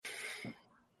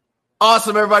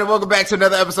Awesome, everybody. Welcome back to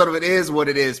another episode of It Is What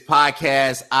It Is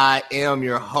podcast. I am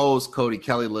your host, Cody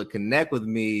Kelly. Look, connect with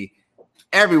me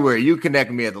everywhere. You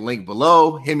connect with me at the link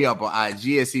below. Hit me up on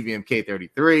IG at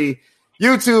CVMK33,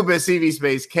 YouTube at CV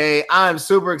Space K. I'm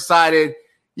super excited.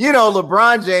 You know,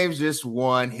 LeBron James just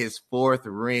won his fourth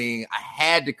ring. I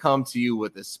had to come to you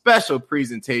with a special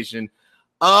presentation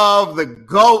of the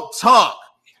GOAT Talk.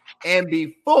 And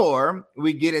before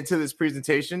we get into this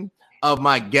presentation of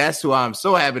my guests, who I'm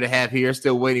so happy to have here,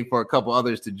 still waiting for a couple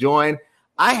others to join,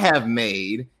 I have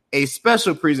made a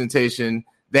special presentation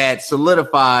that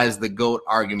solidifies the GOAT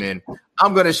argument.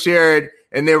 I'm going to share it,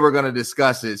 and then we're going to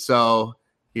discuss it. So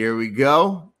here we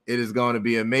go. It is going to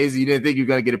be amazing. You didn't think you were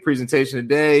going to get a presentation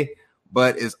today,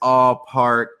 but it's all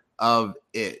part of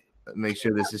it. Make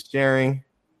sure this is sharing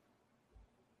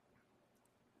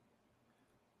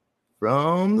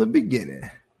from the beginning.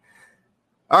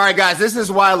 All right, guys, this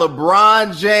is why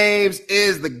LeBron James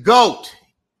is the GOAT.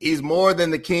 He's more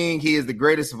than the king. He is the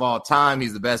greatest of all time.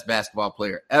 He's the best basketball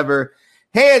player ever.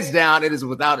 Hands down, it is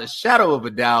without a shadow of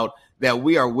a doubt that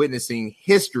we are witnessing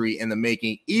history in the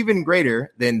making, even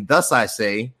greater than, thus I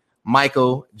say,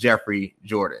 Michael Jeffrey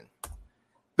Jordan.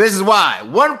 This is why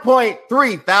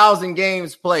 1.3 thousand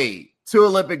games played, 2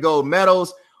 Olympic gold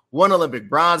medals, 1 Olympic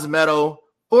bronze medal,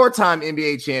 4-time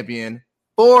NBA champion,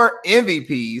 4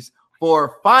 MVPs,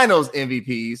 4 finals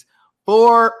MVPs,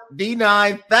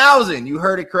 49,000. You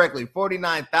heard it correctly.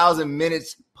 49,000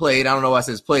 minutes played. I don't know why it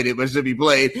says played it, but it should be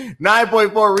played.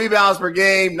 9.4 rebounds per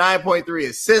game, 9.3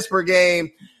 assists per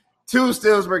game, 2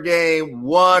 steals per game,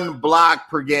 1 block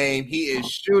per game. He is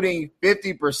shooting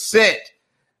 50%.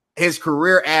 His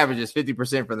career average is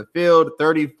 50% from the field,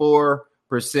 34%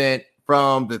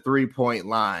 from the three-point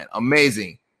line.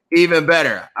 Amazing. Even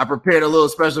better, I prepared a little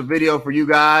special video for you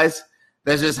guys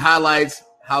that just highlights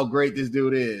how great this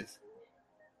dude is.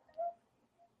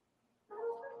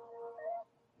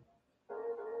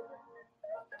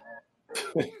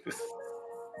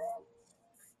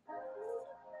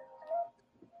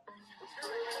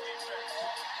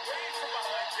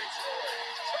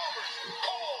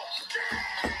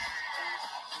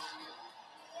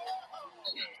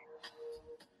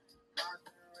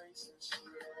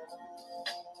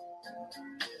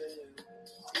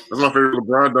 That's my favorite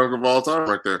LeBron dunk of all time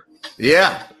right there.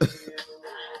 Yeah.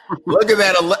 Look at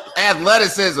that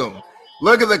athleticism.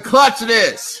 Look at the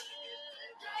clutchness.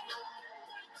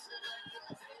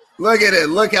 Look at it.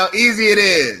 Look how easy it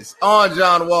is on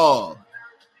John Wall.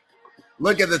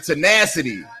 Look at the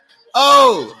tenacity.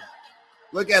 Oh,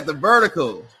 look at the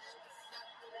vertical.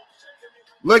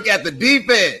 Look at the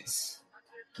defense.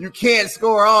 You can't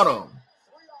score on them.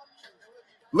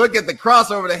 Look at the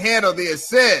crossover to handle the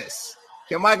assist.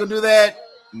 Can Michael do that?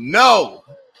 No.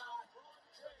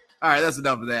 All right, that's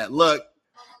enough of that. Look,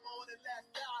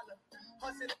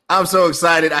 I'm so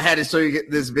excited. I had to show you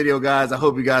this video, guys. I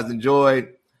hope you guys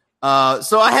enjoyed.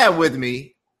 So I have with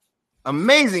me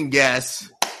amazing guests.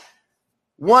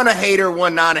 One a hater,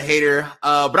 one not a hater.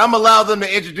 But I'm going to allow them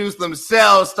to introduce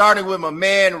themselves, starting with my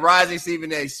man, Rising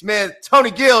Stephen A. Smith.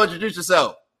 Tony Gill, introduce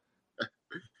yourself.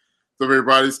 So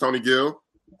everybody, it's Tony Gill.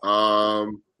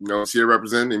 It's here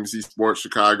representing NBC Sports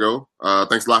Chicago.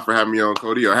 Thanks a lot for having me on,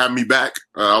 Cody, or having me back.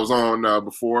 I was on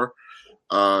before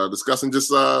discussing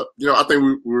just, I think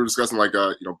we were discussing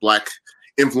black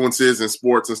influences in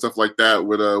sports and stuff like that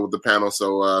with the panel.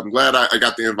 So I'm glad I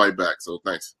got the invite back. So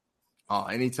thanks. Oh,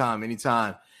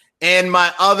 anytime. And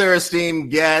my other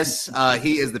esteemed guest,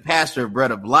 he is the pastor of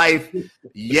Bread of Life,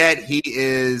 yet he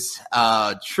is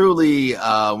truly,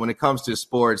 when it comes to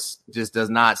sports, just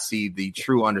does not see the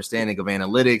true understanding of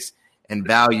analytics and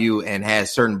value and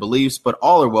has certain beliefs, but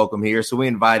all are welcome here. So we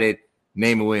invited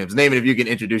Naaman Williams. Naaman, if you can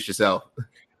introduce yourself.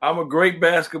 I'm a great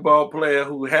basketball player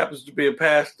who happens to be a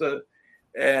pastor,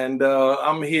 and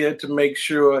I'm here to make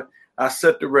sure I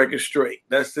set the record straight.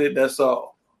 That's it. That's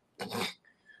all.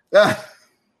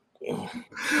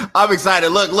 I'm excited.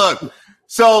 Look.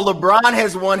 So LeBron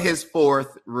has won his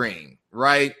 4th ring,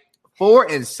 right? 4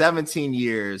 in 17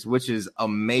 years, which is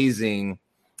amazing.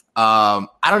 I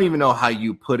don't even know how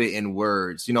you put it in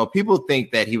words. You know, people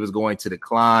think that he was going to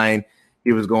decline,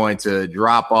 he was going to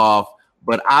drop off,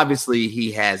 but obviously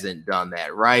he hasn't done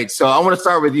that, right? So I want to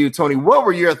start with you, Tony. What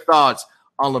were your thoughts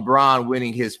on LeBron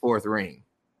winning his 4th ring?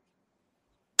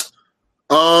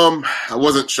 I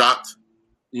wasn't shocked,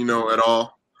 at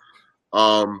all.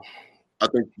 I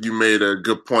think you made a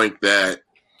good point that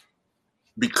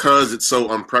because it's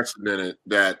so unprecedented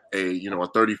that a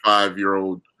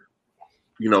 35-year-old,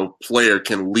 player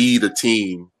can lead a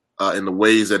team in the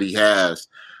ways that he has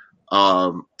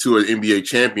to an NBA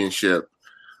championship.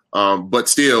 But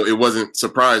still, it wasn't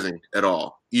surprising at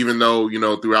all. even though,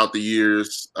 throughout the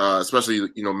years, especially,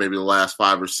 maybe the last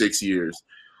 5 or 6 years,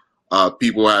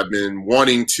 people have been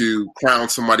wanting to crown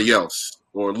somebody else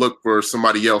or look for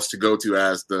somebody else to go to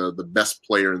as the best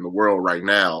player in the world right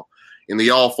now. And they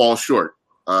all fall short.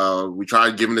 We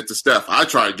tried giving it to Steph. I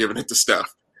tried giving it to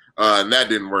Steph, and that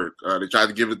didn't work. They tried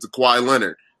to give it to Kawhi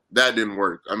Leonard. That didn't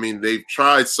work. I mean, they've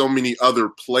tried so many other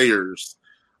players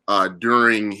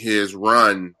during his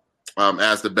run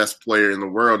as the best player in the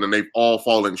world, and they've all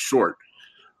fallen short.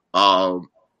 And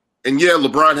yeah,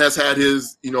 LeBron has had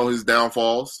his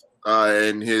downfalls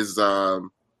and his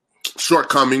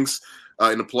shortcomings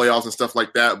in the playoffs and stuff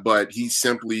like that, but he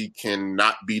simply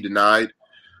cannot be denied.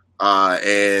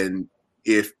 And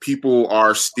if people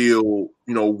are still,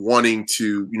 wanting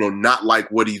to, not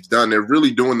like what he's done, they're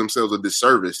really doing themselves a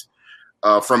disservice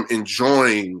from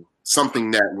enjoying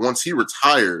something that once he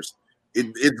retires,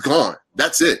 it's gone.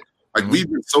 That's it. Like, we've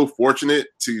been so fortunate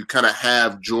to kind of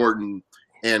have Jordan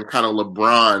and kind of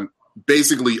LeBron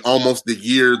basically almost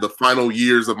the final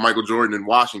years of Michael Jordan in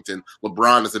Washington.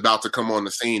 LeBron is about to come on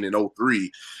the scene in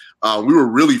 2003. We were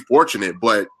really fortunate,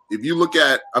 but if you look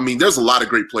at, there's a lot of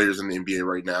great players in the NBA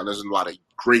right now. There's a lot of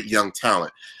great young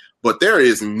talent, but there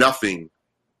is nothing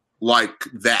like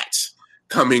that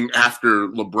coming after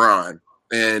LeBron.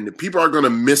 And people are going to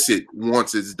miss it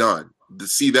once it's done. To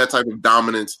see that type of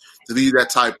dominance, to see that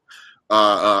type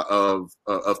of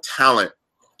talent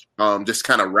just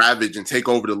kind of ravage and take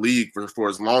over the league for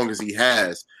as long as he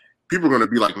has, people are going to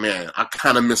be like, man, I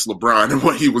kind of miss LeBron and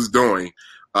what he was doing.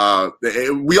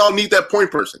 We all need that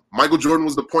point person. Michael Jordan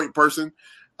was the point person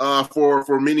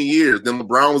for many years. Then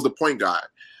LeBron was the point guy.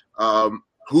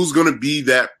 Who's going to be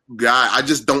that guy? I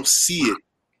just don't see it.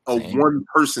 One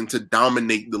person to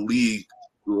dominate the league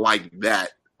like that,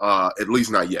 at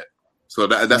least not yet. So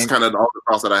that's kind of all the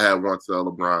thoughts that I had once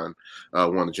LeBron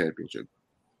won the championship.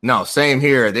 No, same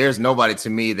here. There's nobody to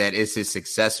me that is his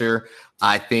successor.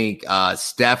 I think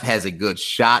Steph has a good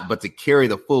shot, but to carry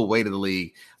the full weight of the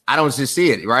league, I don't just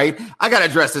see it, right? I got to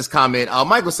address this comment.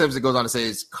 Michael Simpson goes on to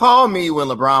say, call me when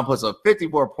LeBron puts up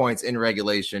 54 points in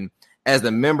regulation as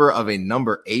the member of a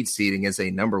number 8 seed against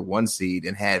a number 1 seed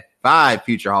and had 5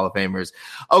 future Hall of Famers.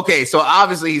 Okay, so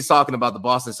obviously he's talking about the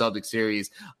Boston Celtics series.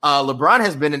 LeBron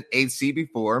has been an 8th seed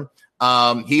before.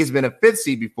 He has been a 5th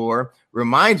seed before.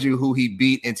 Remind you who he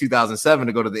beat in 2007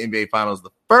 to go to the NBA Finals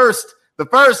the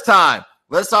first time.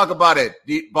 Let's talk about it.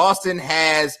 Boston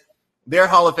has their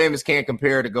Hall of Famers can't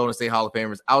compare to Golden State Hall of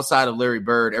Famers outside of Larry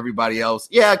Bird. Everybody else,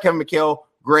 yeah, Kevin McHale,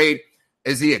 great.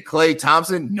 Is he a Klay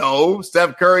Thompson? No.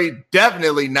 Steph Curry?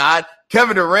 Definitely not.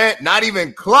 Kevin Durant? Not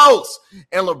even close.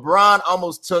 And LeBron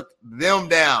almost took them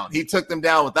down. He took them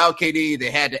down without KD. They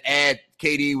had to add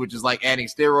KD, which is like adding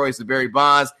steroids to Barry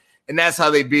Bonds, and that's how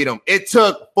they beat him. It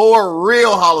took 4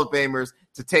 real Hall of Famers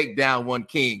to take down one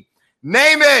king.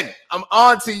 Naaman, I'm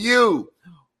on to you.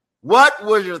 What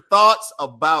were your thoughts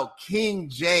about King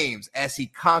James as he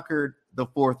conquered the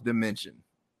 4th dimension?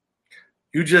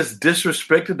 You just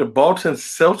disrespected the Boston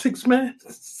Celtics, man.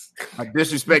 I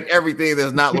disrespect everything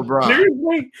that's not LeBron.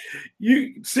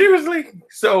 Seriously?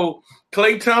 So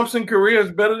Klay Thompson's career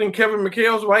is better than Kevin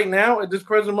McHale's right now at this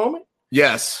present moment?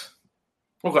 Yes.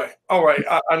 Okay. All right.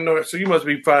 I know it. So you must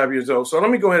be 5 years old. So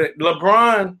let me go ahead.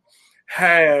 LeBron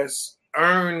has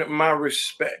earned my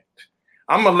respect.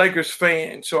 I'm a Lakers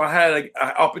fan, so I had an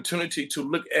opportunity to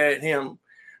look at him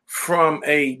from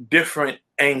a different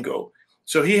angle.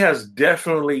 So he has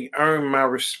definitely earned my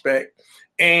respect.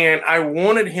 And I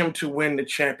wanted him to win the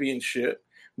championship,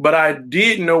 but I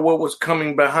did know what was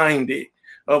coming behind it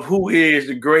of who is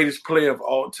the greatest player of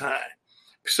all time.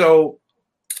 So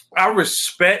I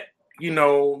respect,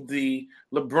 the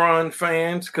LeBron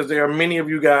fans because there are many of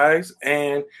you guys,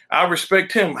 and I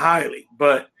respect him highly,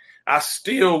 but I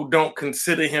still don't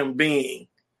consider him being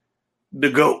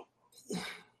the GOAT.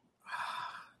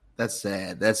 That's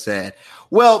sad.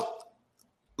 Well,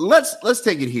 let's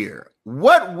take it here.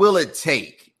 What will it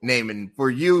take, Naaman, for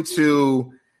you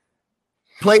to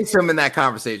place him in that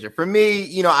conversation? For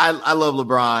me, I love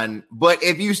LeBron, but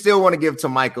if you still want to give to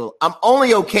Michael, I'm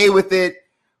only okay with it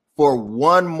for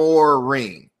one more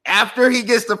ring. After he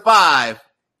gets to 5,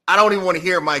 I don't even want to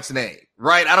hear Mike's name,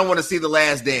 right? I don't want to see the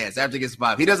last dance after he gets to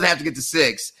 5. He doesn't have to get to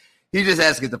 6. He just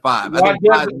has to get to 5. Why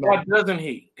doesn't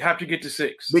he have to get to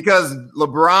 6? Because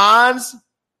LeBron's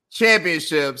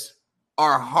championships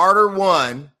are harder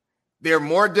won. They're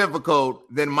more difficult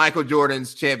than Michael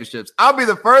Jordan's championships. I'll be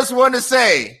the first one to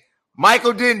say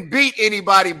Michael didn't beat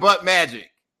anybody but Magic.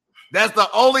 That's the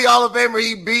only Hall of Famer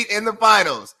he beat in the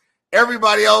finals.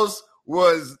 Everybody else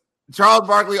was Charles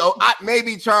Barkley.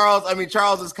 Maybe Charles.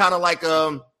 Charles is kind of like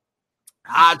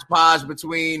hodgepodge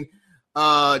between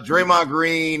Draymond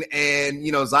Green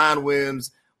and, Zion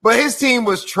Williams, but his team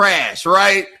was trash,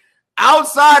 right?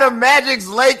 Outside of Magic's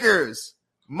Lakers,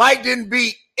 Mike didn't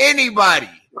beat anybody.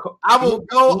 I will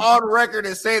go on record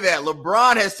and say that.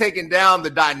 LeBron has taken down the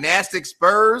dynastic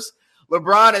Spurs.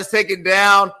 LeBron has taken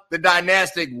down the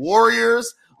dynastic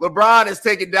Warriors. LeBron has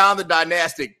taken down the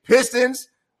dynastic Pistons.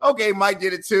 Okay, Mike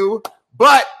did it too.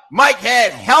 But Mike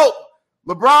had help.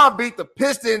 LeBron beat the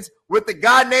Pistons with the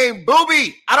guy named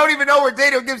Booby. I don't even know where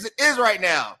Daniel Gibson is right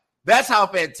now. That's how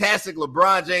fantastic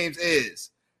LeBron James is.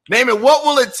 Name it. What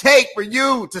will it take for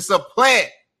you to supplant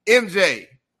MJ?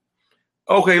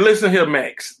 Okay, listen here,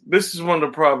 Max. This is one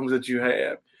of the problems that you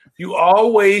have. You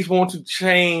always want to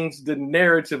change the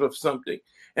narrative of something.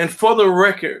 And for the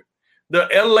record, the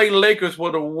LA Lakers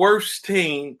were the worst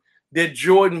team that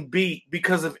Jordan beat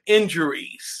because of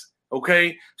injuries.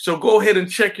 Okay, so go ahead and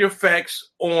check your facts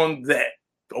on that.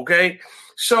 Okay,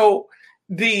 so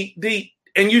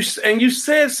you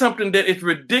said something that is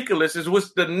ridiculous. It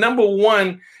was the number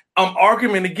one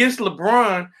argument against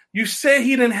LeBron. You said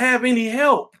he didn't have any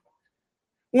help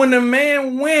when the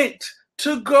man went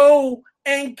to go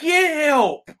and get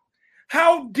help.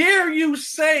 How dare you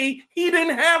say he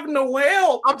didn't have no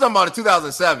help? I'm talking about in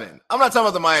 2007. I'm not talking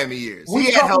about the Miami years.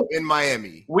 He had help in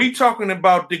Miami. We talking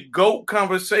about the GOAT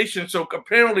conversation, so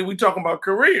apparently we talking about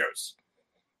careers.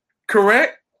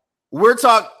 Correct? We're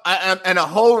talking and a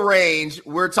whole range.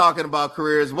 We're talking about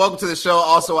careers. Welcome to the show.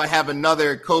 Also, I have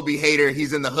another Kobe hater.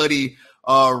 He's in the hoodie.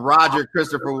 Roger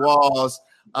Christopher Walls.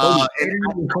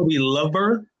 Kobe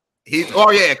lover.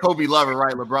 Kobe lover,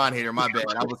 right? LeBron hater. My bad.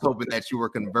 I was hoping that you were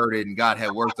converted and God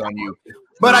had worked on you.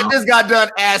 But I just got done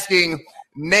asking,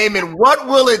 naming, what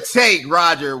will it take,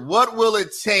 Roger? What will it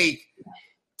take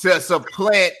to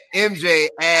supplant MJ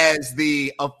as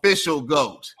the official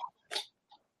GOAT?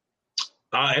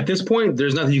 At this point,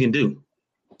 there's nothing you can do.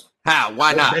 How?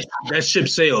 Why not? That ship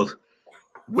sailed.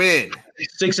 When?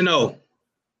 6-0.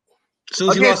 As soon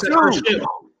as he lost that first chip.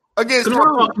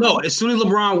 As soon as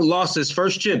LeBron lost his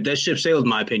first chip, that ship sailed, in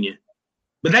my opinion.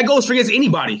 But that goes for against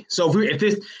anybody. So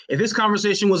if this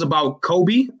conversation was about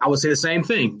Kobe, I would say the same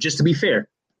thing, just to be fair.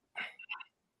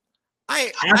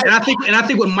 I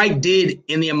think what Mike did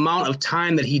in the amount of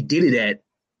time that he did it at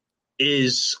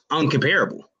is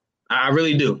uncomparable. I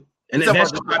really do. And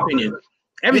that's my opinion.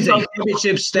 Everything,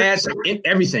 championship stats,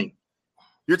 everything.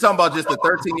 You're talking about just the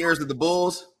 13 years of the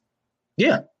Bulls?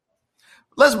 Yeah.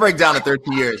 Let's break down the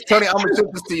 13 years. Tony, I'm going to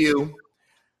shoot this to you.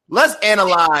 Let's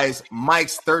analyze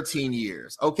Mike's 13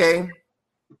 years, okay?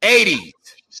 80s,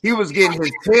 he was getting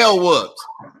his tail whooped.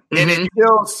 And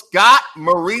until Scott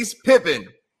Maurice Pippen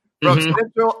from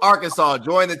Central Arkansas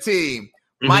joined the team,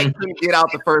 Mike couldn't get out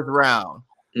the first round.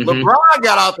 LeBron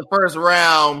got out the first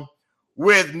round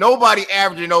with nobody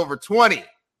averaging over 20.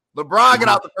 LeBron got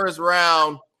out the first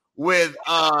round with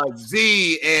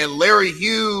Z and Larry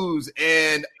Hughes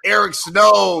and Eric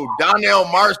Snow, Donnell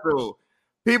Marshall,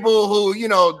 people who,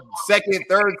 second,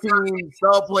 third team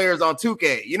sub players on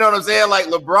 2K. You know what I'm saying? Like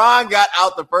LeBron got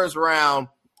out the first round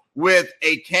with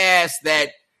a cast that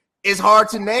is hard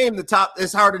to name.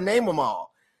 It's hard to name them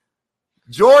all.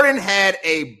 Jordan had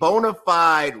a bona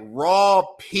fide raw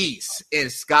piece in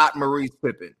Scott Maurice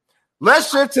Pippen.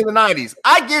 Let's shift to the 90s.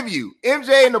 I give you,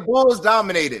 MJ and the Bulls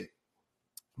dominated.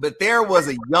 But there was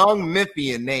a young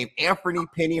Memphian named Anthony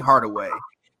Penny Hardaway.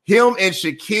 Him and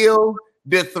Shaquille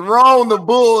dethroned the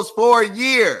Bulls for a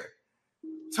year.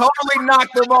 Totally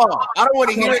knocked them off. I don't want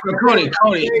to hear it.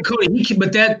 Cody,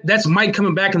 but that's Mike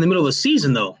coming back in the middle of the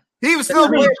season, though. He was still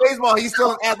playing baseball. He's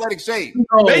still in athletic shape.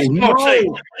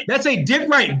 Shape. That's a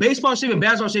different baseball shape and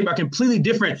basketball shape are completely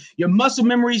different. Your muscle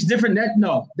memory is different.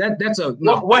 That's a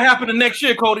no. What happened the next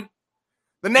year, Cody?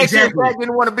 The next year, Magic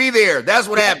didn't want to be there. That's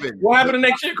what happened. What happened the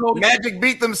next year, Cody? Magic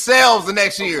beat themselves the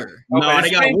next year. No,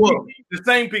 they got whooped. The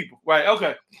same people. Right,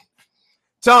 okay.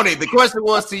 Tony, the question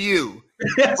was to you.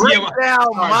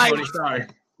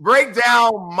 Break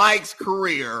down Mike's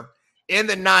career in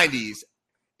the 90s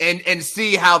and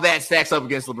see how that stacks up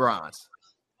against LeBron's.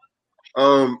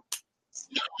 I've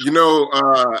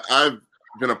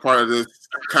been a part of this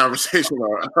conversation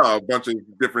a bunch of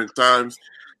different times.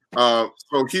 So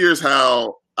here's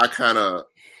how I kind of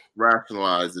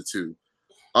rationalize the two.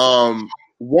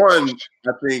 One,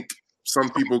 I think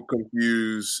some people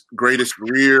confuse greatest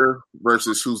career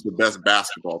versus who's the best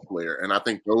basketball player. And I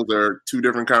think those are two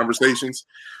different conversations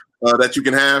that you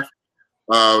can have.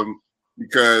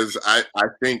 Because I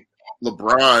think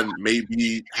LeBron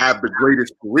maybe have the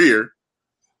greatest career,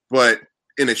 but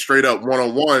in a straight up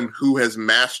one-on-one, who has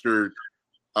mastered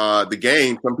the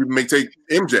game, some people may take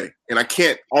MJ, and I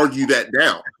can't argue that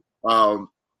down.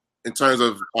 in terms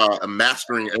of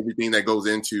mastering everything that goes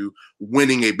into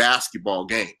winning a basketball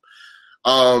game.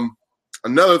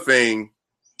 Another thing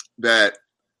that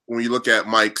when you look at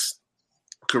Mike's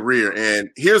career, and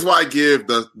here's why I give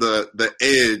the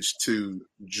edge to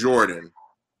Jordan,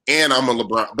 and I'm a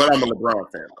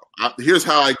LeBron fan though. Here's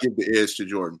how I give the edge to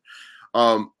Jordan.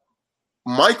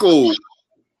 Michael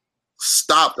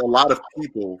stopped a lot of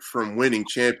people from winning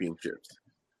championships.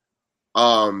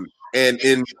 And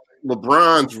in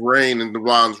LeBron's reign and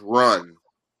LeBron's run,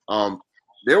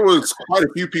 there was quite a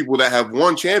few people that have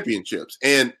won championships.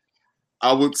 And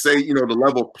I would say, the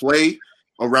level of play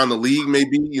around the league may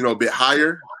be, a bit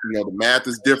higher. The math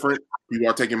is different. People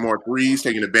are taking more threes,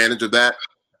 taking advantage of that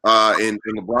in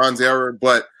LeBron's era.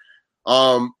 But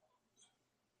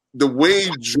the way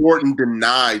Jordan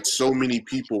denied so many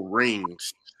people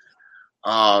rings,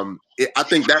 I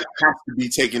think that has to be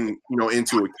taken,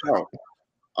 into account.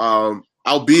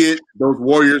 Albeit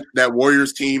that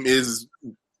Warriors team is,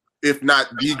 if not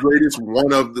the greatest,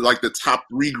 one of the top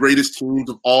 3 greatest teams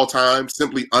of all time,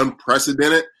 simply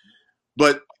unprecedented.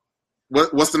 But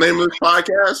what's the name of this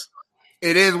podcast?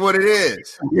 It is what it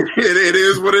is. It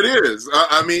is what it is.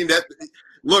 I mean that.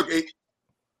 Look,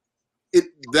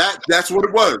 that's what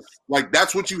it was.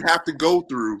 That's what you have to go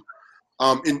through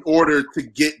in order to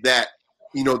get that,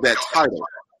 that title.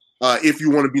 If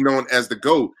you want to be known as the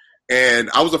GOAT. And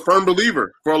I was a firm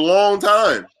believer for a long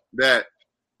time that,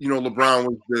 LeBron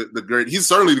was the great. He's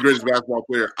certainly the greatest basketball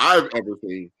player I've ever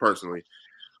seen personally.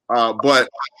 But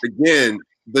again,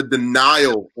 the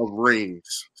denial of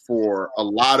rings for a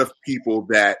lot of people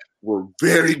that were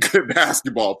very good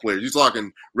basketball players. You're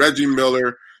talking Reggie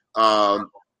Miller,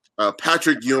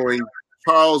 Patrick Ewing,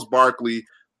 Charles Barkley,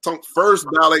 first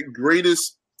ballot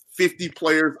greatest 50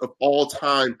 players of all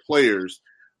time players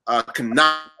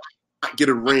cannot get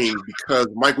a ring because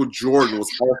Michael Jordan was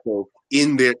also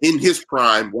in his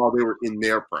prime while they were in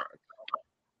their prime.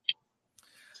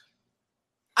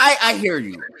 I hear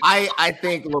you. I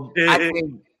think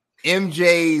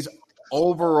MJ's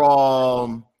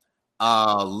overall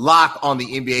lock on the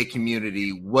NBA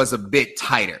community was a bit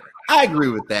tighter. I agree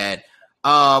with that.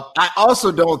 I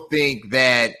also don't think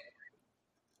that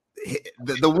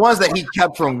the ones that he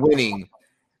kept from winning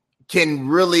can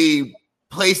really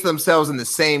place themselves in the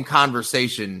same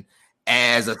conversation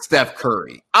as a Steph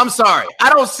Curry. I'm sorry. I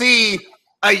don't see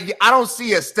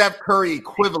a Steph Curry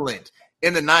equivalent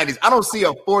in the 90s. I don't see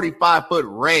a 45-foot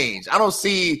range. I don't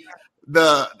see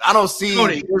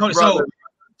Cody,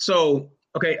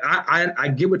 okay, I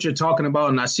get what you're talking about,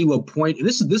 and I see what point.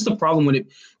 This is the problem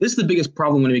this is the biggest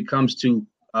problem when it comes to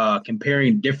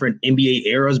comparing different NBA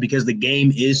eras, because the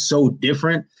game is so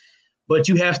different. But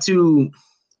you have to,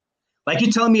 like,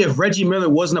 you're telling me if Reggie Miller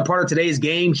wasn't a part of today's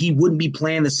game, he wouldn't be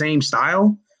playing the same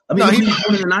style. I mean, he was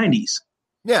born in the 90s.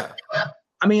 Yeah,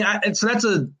 I mean, so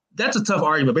that's a tough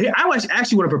argument. But I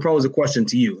actually want to propose a question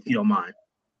to you, if you don't mind.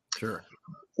 Sure.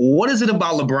 What is it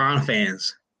about LeBron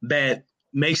fans that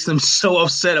makes them so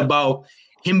upset about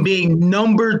him being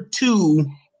number 2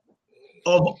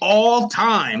 of all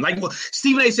time? Like,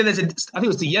 Stephen A. said, I think it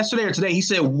was yesterday or today, he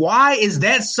said, why is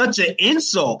that such an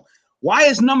insult? Why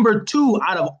is number 2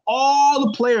 out of all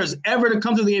the players ever to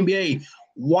come to the NBA?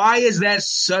 Why is that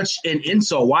such an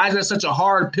insult? Why is that such a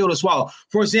hard pill to swallow?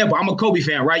 For example, I'm a Kobe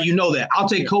fan, right? You know that. I'll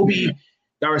take Kobe,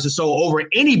 God rest his soul, over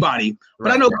anybody. But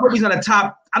right. I know Kobe's not he's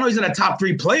not a top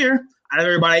 3 player out of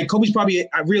everybody. Kobe's probably,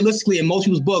 realistically, in most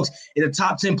people's books, is a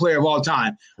top 10 player of all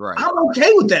time. Right. I'm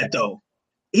okay with that, though.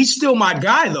 He's still my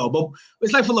guy, though. But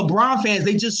it's like for LeBron fans,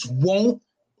 they just won't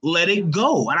let it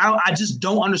go. And I just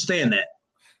don't understand that.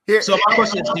 So my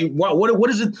question is to you, what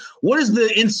is it? What is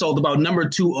the insult about number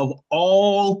 2 of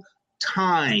all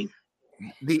time?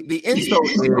 The insult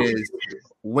is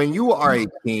when you are a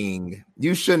king,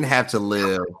 you shouldn't have to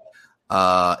live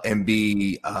and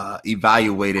be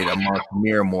evaluated amongst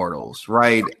mere mortals,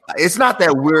 right? It's not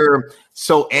that we're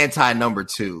so anti number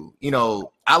 2.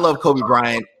 I love Kobe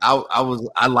Bryant.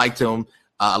 I liked him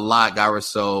a lot, Gareth.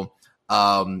 So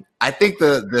I think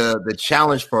the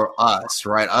challenge for us,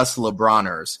 right, us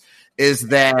LeBroners, is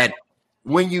that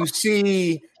when you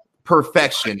see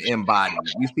perfection embodied,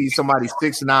 you see somebody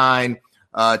 6'9",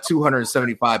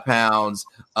 275 pounds,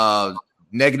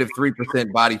 negative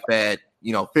 3% body fat,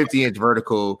 50-inch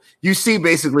vertical, you see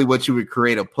basically what you would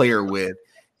create a player with.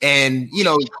 And,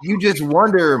 you just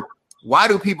wonder, why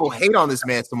do people hate on this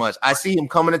man so much? I see him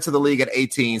coming into the league at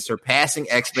 18,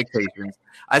 surpassing expectations.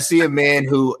 I see a man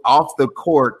who off the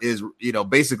court is,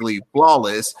 basically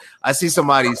flawless. I see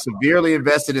somebody severely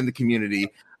invested in the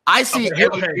community. I see.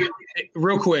 Okay.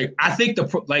 Real quick. I think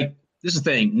this is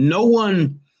the thing. No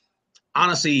one,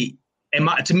 honestly, and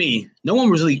to me, no one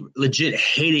was really legit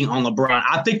hating on LeBron.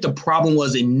 I think the problem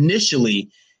was initially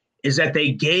is that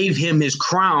they gave him his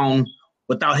crown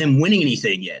without him winning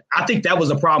anything yet. I think that was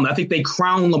the problem. I think they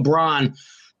crowned LeBron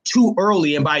too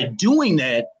early, and by doing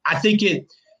that, I think it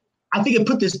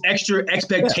put this extra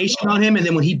expectation on him. And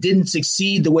then when he didn't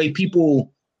succeed the way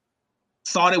people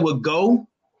thought it would go,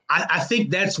 I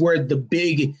think that's where the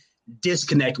big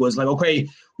disconnect was. Like, okay,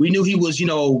 we knew he was,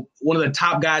 one of the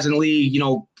top guys in the league,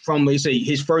 from, let's say,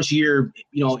 his first year,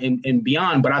 and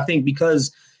beyond. But I think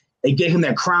because they gave him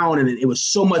that crown and it was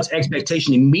so much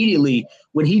expectation immediately,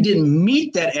 when he didn't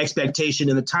meet that expectation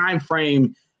in the time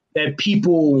frame that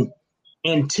people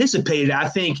anticipated, I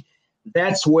think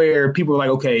that's where people were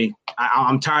like, okay,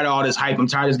 I'm tired of all this hype. I'm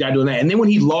tired of this guy doing that. And then when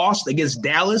he lost against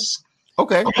Dallas,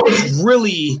 okay, it was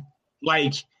really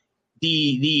like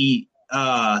the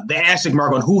asterisk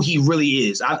mark on who he really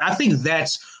is. I think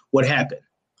that's what happened.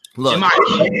 Look,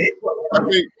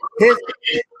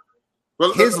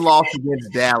 his loss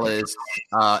against Dallas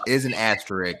is an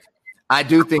asterisk. I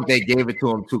do think they gave it to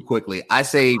him too quickly. I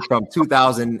say from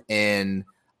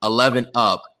 2011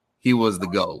 up, he was the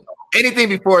GOAT. Anything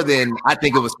before then, I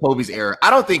think it was Kobe's era. I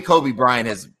don't think Kobe Bryant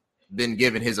has been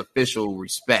given his official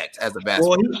respect as a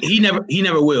basketball. Well, he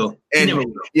never will.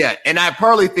 Yeah, and I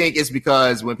probably think it's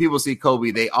because when people see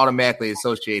Kobe, they automatically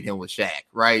associate him with Shaq,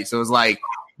 right? So it's like,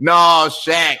 no,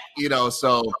 Shaq,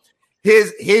 so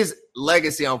his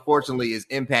legacy, unfortunately, is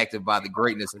impacted by the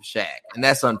greatness of Shaq, and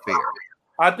that's unfair.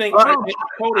 I think,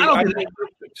 Cody, I think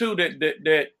too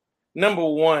that number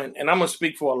one, and I'm gonna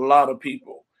speak for a lot of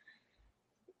people.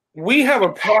 We have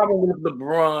a problem with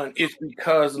LeBron. It's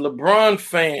because LeBron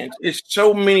fans, it's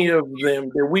so many of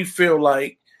them that we feel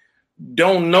like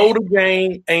don't know the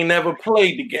game, ain't never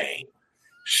played the game.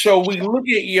 So we look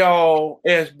at y'all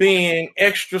as being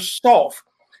extra soft.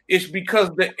 It's because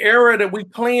the era that we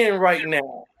playing right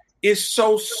now is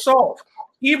so soft.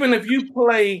 Even if you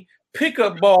play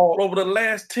pickup ball over the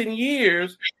last 10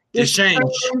 years, it's changed.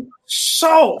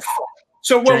 Soft.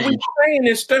 So what we're saying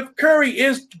is Steph Curry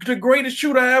is the greatest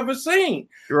shooter I ever seen.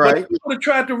 Right. But if you would have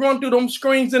tried to run through them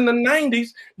screens in the 90s,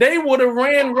 they would have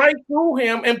ran right through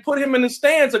him and put him in the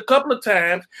stands a couple of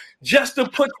times just to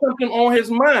put something on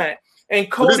his mind. And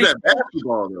Kobe, what is that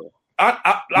basketball though?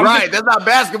 That's not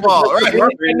basketball. Right.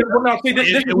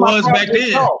 It was back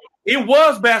then. It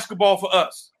was basketball for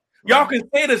us. Y'all can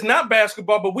say it's not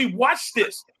basketball, but we watched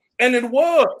this, and it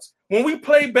was. When we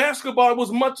played basketball, it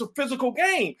was much a physical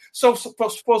game. So for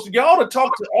y'all to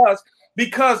talk to us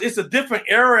because it's a different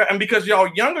era and because y'all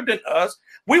younger than us,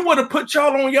 we would have put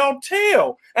y'all on y'all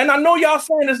tail. And I know y'all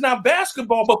saying it's not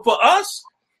basketball, but for us,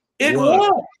 it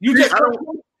was. You just put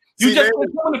in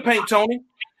the paint, Tony.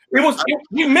 It was.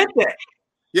 You meant that.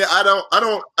 Yeah, I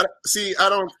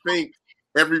don't think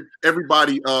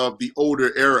everybody of the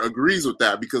older era agrees with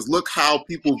that, because look how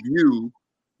people view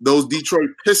those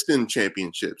Detroit Pistons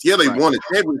championships. Yeah, they won a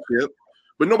championship,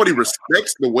 but nobody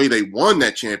respects the way they won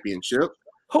that championship.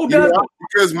 Who does?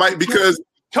 Because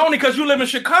Tony, because you live in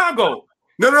Chicago.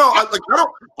 No, I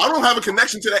don't have a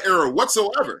connection to that era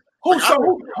whatsoever. Who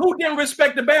didn't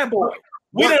respect the bad boy?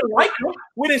 We didn't like them.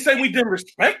 We didn't say we didn't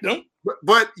respect them.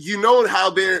 But you know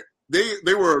how they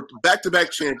were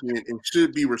back-to-back champion and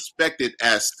should be respected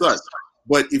as such.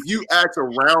 But if you ask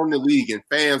around the league and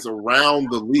fans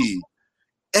around the league,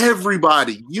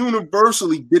 everybody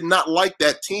universally did not like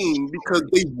that team because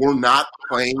they were not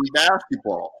playing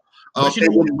basketball.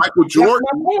 Michael Jordan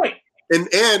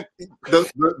and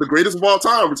the greatest of all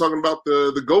time, we're talking about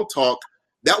the GOAT talk,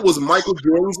 that was Michael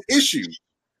Jordan's issue.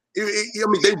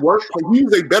 They weren't. He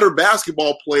was a better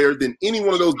basketball player than any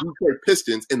one of those Detroit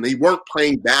Pistons, and they weren't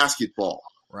playing basketball.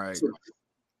 Right. So,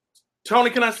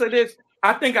 Tony, can I say this?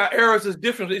 I think our eras is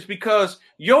different. It's because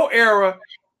your era,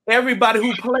 everybody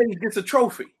who plays gets a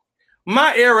trophy.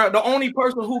 My era, the only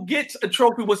person who gets a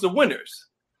trophy was the winners.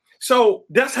 So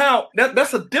that's how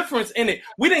that's a difference in it.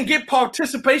 We didn't get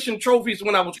participation trophies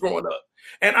when I was growing up.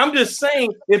 And I'm just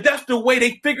saying, if that's the way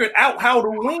they figured out how to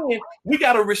win, we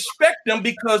got to respect them,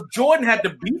 because Jordan had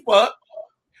to beef up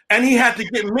and he had to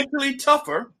get mentally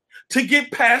tougher to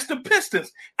get past the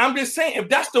Pistons. I'm just saying, if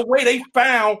that's the way they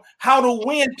found how to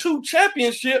win 2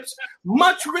 championships,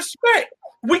 much respect.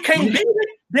 We can't beat it,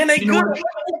 then they good.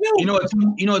 You know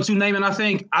what, too, Naaman? I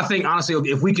think honestly,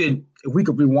 if we could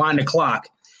rewind the clock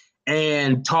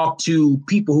and talk to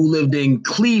people who lived in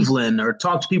Cleveland, or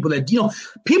talk to people that,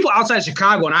 people outside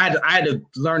Chicago, and I had to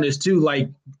learn this too, like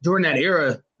during that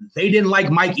era, they didn't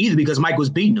like Mike either because Mike was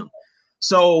beating them.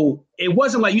 So it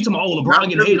wasn't like you talking about, LeBron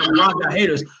getting haters, LeBron got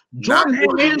haters. Jordan had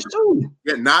haters too.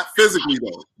 Yeah, not physically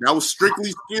though. That was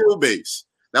strictly skill based.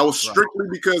 That was strictly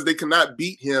because they could not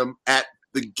beat him at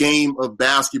the game of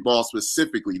basketball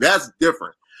specifically. That's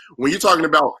different. When you're talking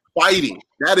about fighting,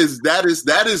 that is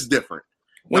different.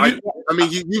 Right?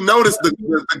 You notice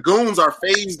the goons are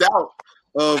phased out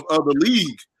of the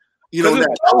league. You know,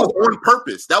 that was on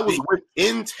purpose. That was with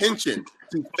intention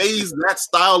to phase that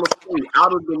style of play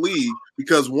out of the league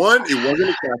because 1, it wasn't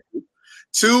effective.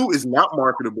 2, it's not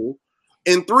marketable.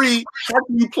 And 3, how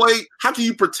can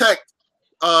you protect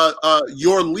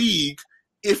your league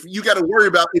if you got to worry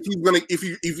about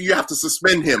if you have to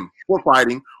suspend him for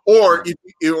fighting, or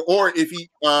if he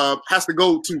has to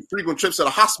go to frequent trips to the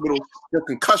hospital for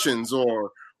concussions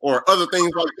or other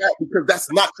things like that, because that's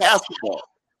not basketball.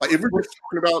 Like, if we're just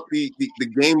talking about the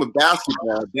game of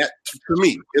basketball, that to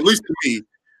me, at least to me,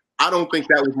 I don't think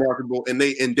that was marketable. And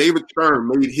David Stern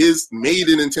made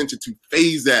an intention to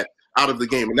phase that out of the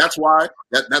game, and that's why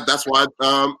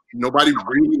nobody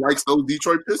really likes those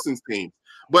Detroit Pistons teams.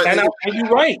 But and you're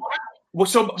right.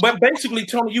 Well, but basically,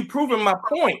 Tony, you proving my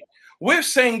point. We're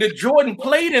saying that Jordan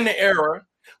played in the era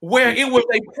where it was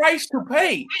a price to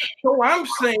pay. So I'm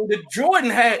saying that Jordan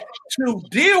had to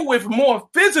deal with more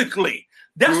physically.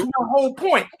 That's my whole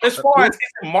point. As far as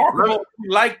it's remarkable,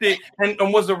 you liked it,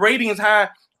 and was the ratings high?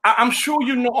 I'm sure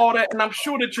you know all that, and I'm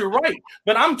sure that you're right.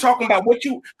 But I'm talking about what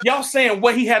y'all saying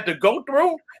what he had to go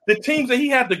through, the teams that he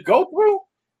had to go through.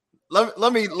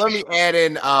 Let me add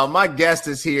in. My guest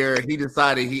is here. He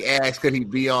asked could he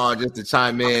be on just to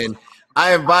chime in.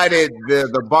 I invited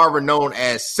the barber known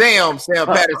as Sam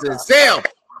Patterson. Sam,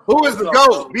 who is the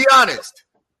GOAT? Be honest.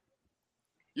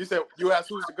 You said you asked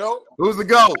who's the GOAT? Who's the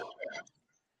GOAT?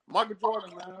 Michael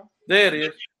Jordan, man. There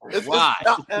it is. Why?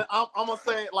 And I'm gonna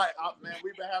say, man,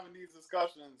 we've been having these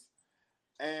discussions,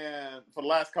 and for the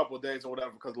last couple of days or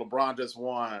whatever, because LeBron just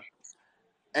won.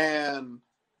 And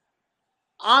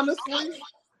honestly,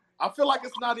 I feel like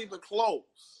it's not even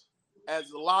close,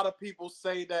 as a lot of people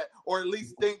say that, or at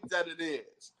least think that it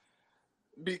is,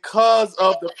 because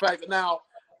of the fact that now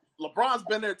LeBron's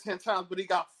been there 10 times, but he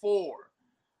got 4.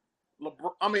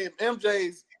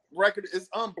 MJ's record is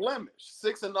unblemished,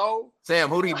 6-0. Sam,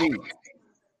 who did he beat?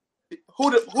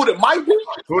 Who did Mike beat?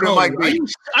 Who did Mike beat?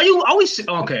 Are you always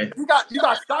okay? You got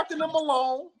Stockton and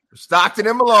Malone. Stockton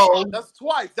and Malone. That's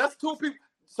twice. That's 2 people.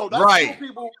 So that's right. 2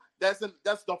 people. That's the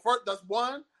first. That's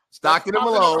 1. Stockton and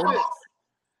Malone.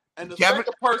 And the second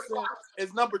person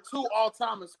is number 2 all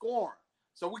time in scoring.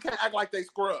 So we can't act like they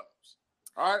scrubs.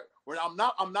 All right. I'm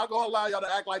not gonna allow y'all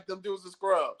to act like them dudes are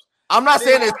scrubs. I'm not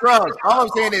saying it's scrubs. All I'm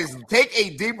saying is take a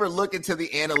deeper look into the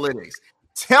analytics.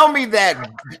 Tell me that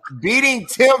beating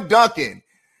Tim Duncan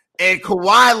and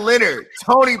Kawhi Leonard,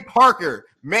 Tony Parker,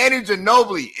 Manu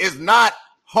Ginobili is not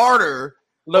harder.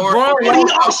 LeBron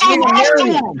lost him.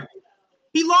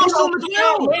 He lost him as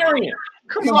well.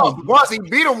 He lost once. He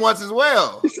beat him once as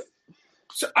well.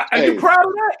 So, are you proud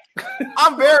of that?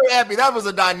 I'm very happy. That was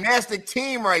a dynastic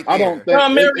team right there. I don't think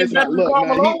it's not. Look,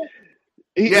 man,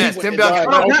 yes, Tim Duncan.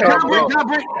 Can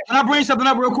I bring something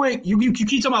up real quick? You keep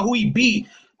talking about who he beat.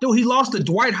 Dude, he lost to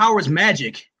Dwight Howard's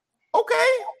Magic.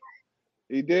 Okay.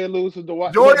 He did lose to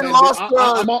Dwight. Jordan lost.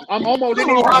 I'm almost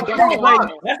sure. That's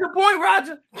the point,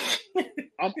 Roger.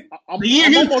 The year.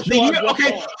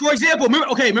 Okay, for example,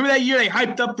 remember that year they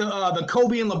hyped up the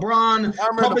Kobe and LeBron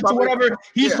puppets or whatever.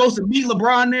 He's supposed to meet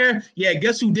LeBron there. Yeah,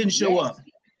 guess who didn't show up?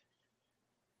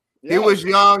 He was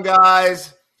young,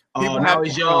 guys. Now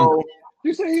he's young.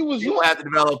 You say he was young. People have to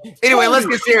develop. Anyway, let's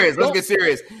get serious.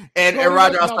 And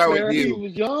Roger, I'll start with you. He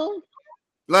was young.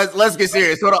 Let's get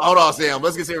serious. Hold on, Sam.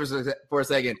 Let's get serious for a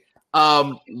second.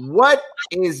 What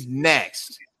is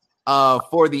next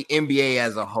for the NBA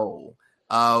as a whole?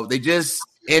 They just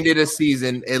ended a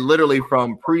season. It literally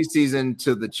from preseason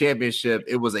to the championship,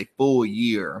 it was a full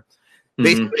year.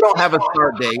 They still don't have a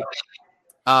start date.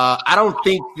 I don't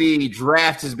think the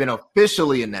draft has been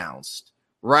officially announced,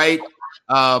 right?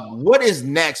 What is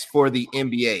next for the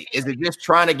NBA? Is it just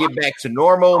trying to get back to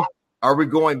normal? Are we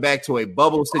going back to a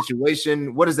bubble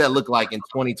situation? What does that look like in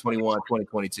 2021,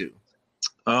 2022?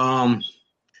 So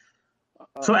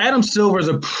Adam Silver is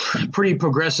a pretty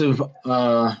progressive.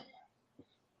 I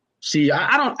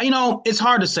don't. It's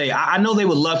hard to say. I know they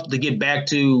would love to get back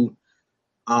to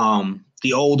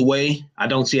the old way. I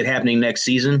don't see it happening next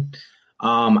season.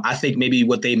 I think maybe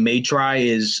what they may try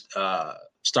is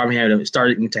starting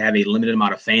to have a limited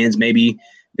amount of fans, maybe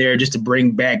there, just to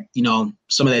bring back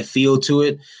some of that feel to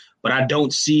it. But I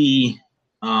don't see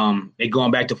it going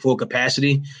back to full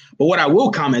capacity. But what I will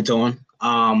comment on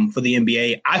for the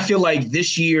NBA, I feel like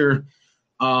this year,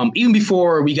 even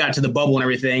before we got to the bubble and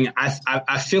everything,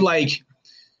 I feel like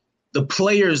the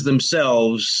players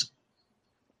themselves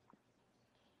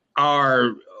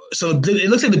are it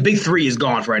looks like the big three is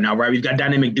gone for right now, right? We've got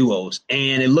dynamic duos,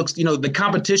 and it looks, the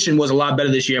competition was a lot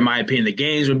better this year, in my opinion. The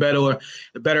games were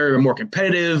better, more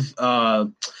competitive.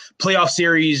 Playoff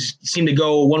series seem to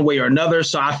go one way or another.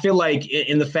 So I feel like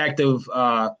in the fact of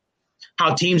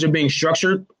how teams are being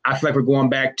structured, I feel like we're going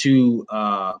back to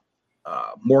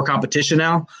more competition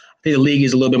now. I think the league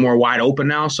is a little bit more wide open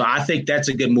now. So I think that's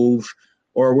a good move,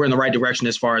 or we're in the right direction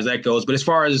as far as that goes. But as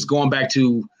far as going back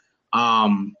to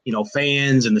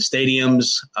fans and the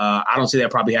stadiums, I don't see that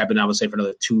probably happen, I would say, for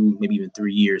another 2, maybe even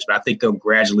 3 years. But I think they'll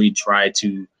gradually try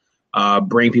to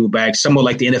bring people back, somewhat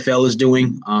like the NFL is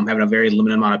doing, having a very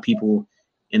limited amount of people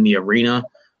in the arena.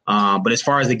 But as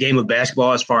far as the game of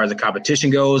basketball, as far as the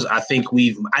competition goes, I think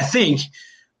we'll have to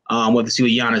see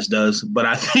what Giannis does, but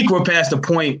I think we're past the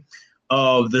point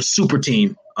of the super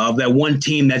team, of that one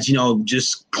team that's,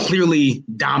 just clearly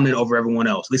dominant over everyone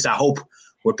else. At least I hope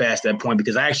we're past that point,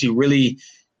 because I actually really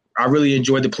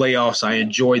enjoyed the playoffs. I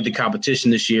enjoyed the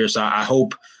competition this year. So I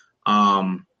hope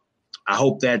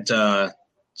that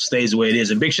stays the way it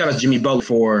is. A big shout out to Jimmy Butler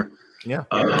for, you want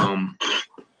to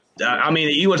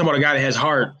talk about a guy that has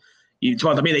heart.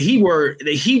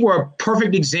 The Heat were a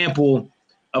perfect example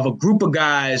of a group of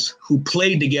guys who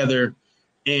played together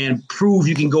and prove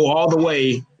you can go all the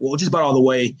way, well, just about all the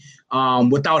way,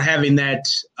 without having that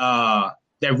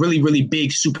really, really big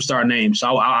superstar name.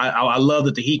 So I love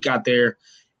that the Heat got there,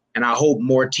 and I hope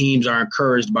more teams are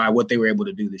encouraged by what they were able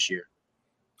to do this year.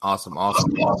 Awesome.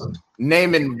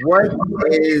 Naaman, what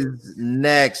is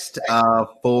next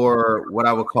for what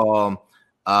I would call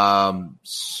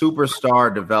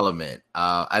superstar development?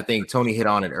 I think Tony hit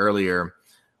on it earlier.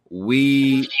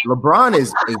 LeBron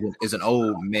is an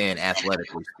old man,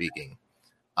 athletically speaking.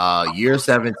 Year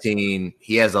 17,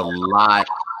 he has a lot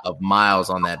of miles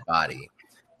on that body.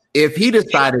 If he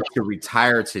decided to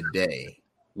retire today,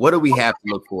 what do we have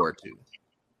to look forward to?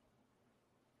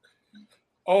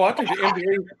 Oh, I think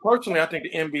the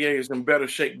NBA is in better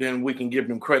shape than we can give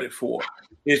them credit for.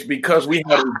 It's because we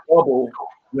had a bubble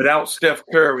without Steph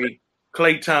Curry,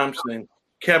 Klay Thompson,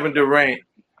 Kevin Durant,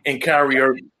 and Kyrie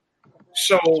Irving.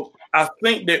 So I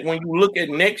think that when you look at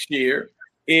next year,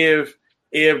 if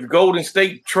Golden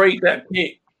State trade that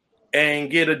pick and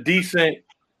get a decent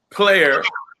player,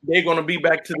 they're going to be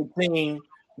back to the team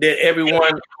that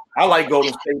everyone – I like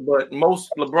Golden State, but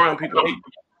most LeBron people hate them.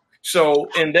 So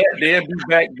in that, they'll be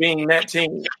back being that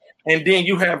team. And then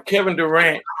you have Kevin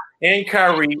Durant and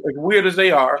Kyrie, as weird as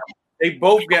they are, they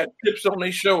both got chips on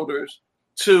their shoulders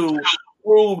to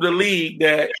prove the league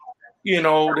that,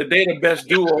 that they're the best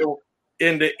duo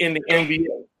in the NBA.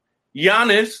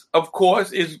 Giannis, of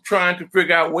course, is trying to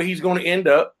figure out where he's going to end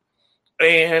up.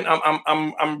 And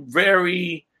I'm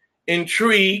very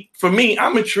intrigued. For me,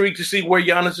 I'm intrigued to see where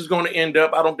Giannis is going to end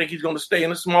up. I don't think he's going to stay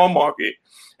in a small market.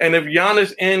 And if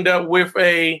Giannis end up with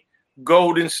a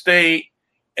Golden State,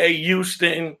 a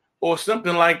Houston, or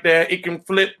something like that, it can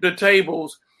flip the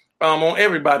tables on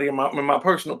everybody, in my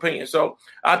personal opinion. So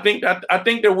I think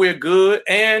that we're good.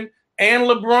 And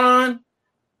LeBron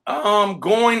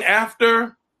going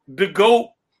after the GOAT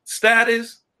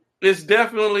status is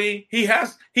definitely he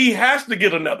has to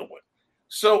get another one.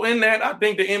 So in that, I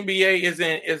think the NBA is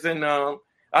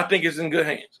in good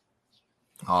hands.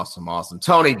 Awesome.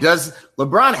 Tony, does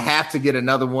LeBron have to get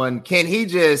another one? Can he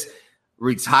just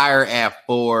retire at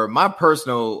 4? My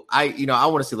personal, I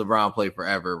want to see LeBron play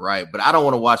forever, right? But I don't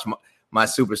want to watch my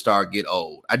superstar get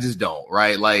old. I just don't,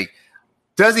 right? Like,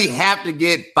 does he have to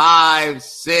get 5,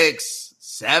 6,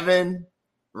 7,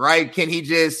 right? Can he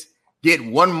just get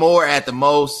one more at the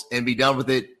most and be done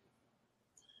with it?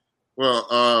 Well,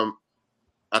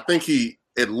 I think he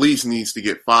at least needs to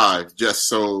get 5 just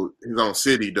so his own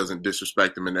city doesn't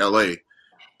disrespect him in LA.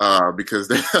 Because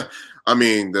the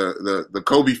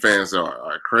Kobe fans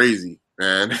are crazy,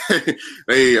 man.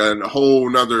 They a whole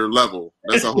nother level.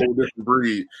 That's a whole different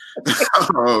breed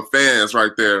of fans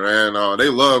right there, man. They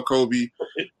love Kobe.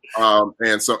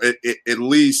 And so at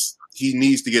least he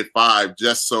needs to get 5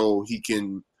 just so he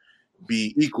can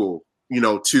be equal,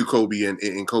 to Kobe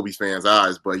in Kobe's fans'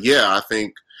 eyes. But yeah, I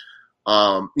think,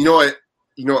 let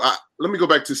me go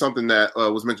back to something that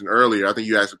was mentioned earlier. I think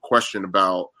you asked a question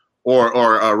about,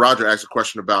 or Roger asked a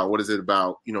question about, what is it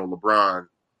about, LeBron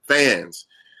fans?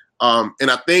 And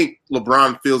I think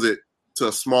LeBron feels it to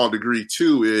a small degree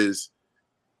too, is,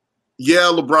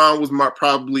 LeBron was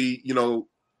probably,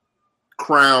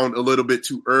 crowned a little bit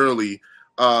too early.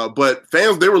 But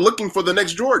fans, they were looking for the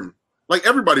next Jordan. Like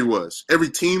everybody was. Every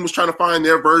team was trying to find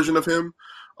their version of him.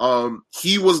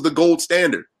 He was the gold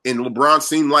standard, and LeBron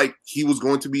seemed like he was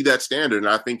going to be that standard.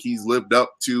 And I think he's lived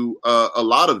up to a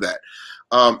lot of that.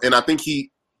 And I think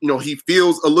he he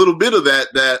feels a little bit of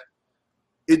that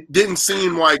it didn't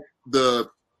seem like the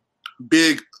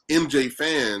big MJ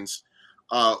fans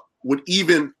would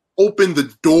even open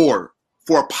the door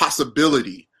for a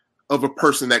possibility of a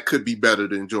person that could be better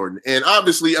than Jordan. And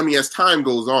obviously, I mean, as time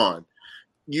goes on,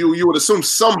 you would assume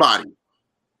somebody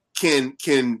can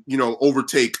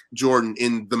overtake Jordan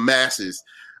in the masses'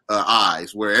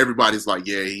 eyes, where everybody's like,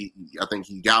 yeah, I think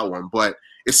he got one. But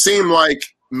it seemed like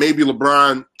maybe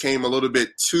LeBron came a little bit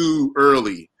too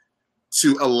early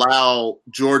to allow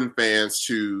Jordan fans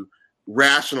to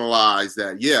rationalize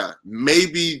that, yeah,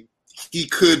 maybe he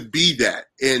could be that.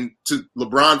 And to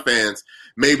LeBron fans,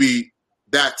 maybe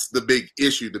that's the big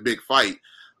issue, the big fight.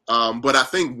 But I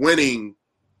think winning,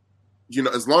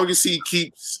 as long as he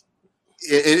keeps –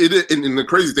 and the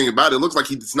crazy thing about it looks like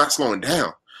he's not slowing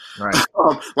down. Right.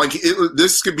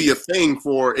 This could be a thing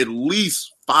for at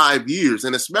least 5 years,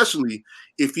 and especially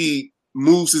if he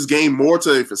moves his game more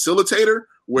to a facilitator,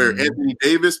 where Anthony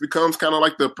Davis becomes kind of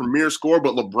like the premier scorer,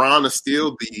 but LeBron is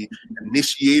still the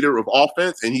initiator of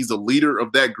offense, and he's the leader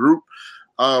of that group.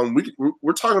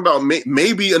 We're talking about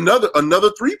maybe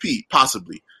another three-peat,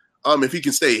 possibly, if he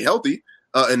can stay healthy.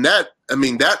 And that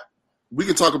we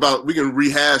can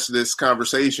rehash this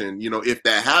conversation, if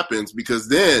that happens, because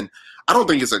then I don't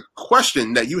think it's a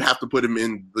question that you have to put him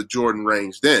in the Jordan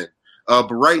range then.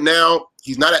 But right now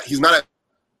he's not at,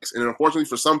 and unfortunately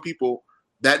for some people,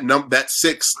 that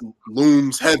 6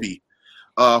 looms heavy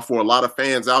for a lot of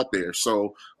fans out there.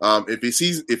 So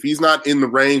if he's not in the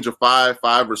range of 5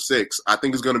 or 6, I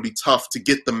think it's going to be tough to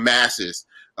get the masses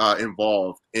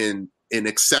involved in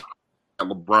accept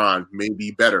LeBron may be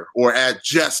better or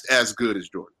just as good as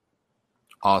Jordan.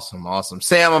 Awesome.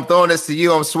 Sam, I'm throwing this to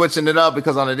you. I'm switching it up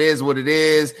because on It Is What It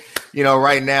Is,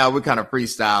 right now we're kind of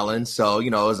freestyling. So,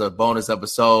 it's a bonus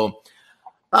episode.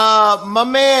 My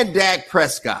man, Dak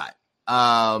Prescott,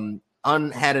 had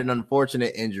an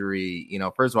unfortunate injury.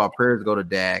 First of all, prayers go to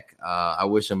Dak. I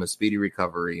wish him a speedy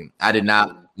recovery. I did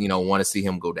not, want to see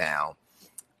him go down.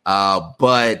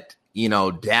 But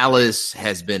Dallas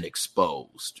has been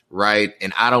exposed, right?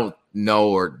 And I don't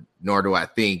know, nor do I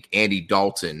think Andy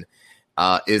Dalton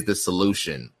is the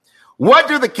solution. What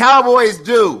do the Cowboys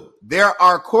do? There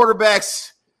are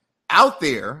quarterbacks out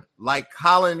there like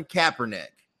Colin Kaepernick.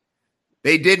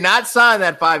 They did not sign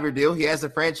that 5-year deal. He has a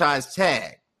franchise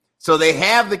tag. So they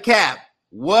have the cap.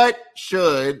 What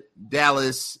should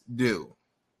Dallas do?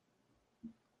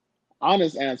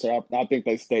 Honest answer, I think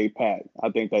they stayed pat. I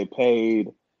think they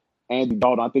paid Andy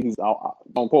Dalton. I think he's,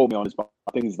 don't quote me on this, but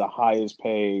I think he's the highest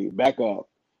paid backup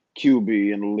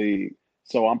QB in the league.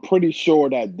 So I'm pretty sure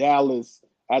that Dallas,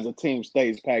 as a team,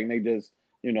 stays packed, and they just,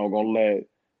 going to let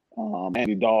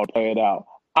Andy Dalton play it out.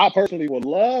 I personally would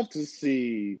love to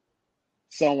see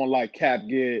someone like Cap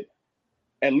get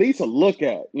at least a look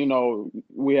at.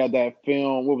 We had that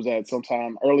film, what was that,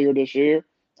 sometime earlier this year,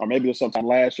 or maybe it was sometime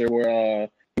last year, where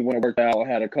he went and worked out,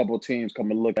 had a couple of teams come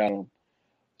and look at him.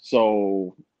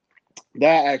 So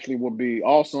that actually would be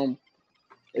awesome.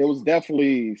 It was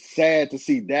definitely sad to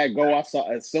see Dak go. I saw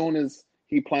as soon as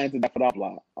he planted that foot up,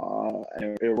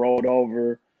 and it rolled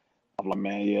over. I'm like,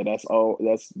 man, yeah, that's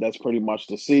pretty much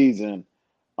the season.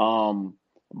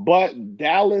 But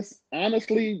Dallas,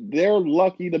 honestly, they're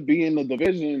lucky to be in the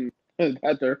division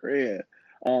that they're in.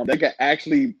 They could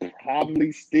actually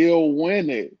probably still win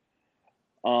it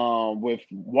with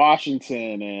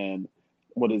Washington and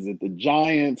the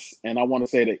Giants, and I want to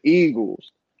say the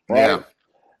Eagles, right? Yeah.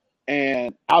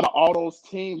 And out of all those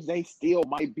teams, they still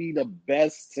might be the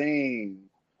best team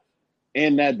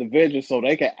in that division, so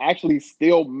they can actually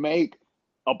still make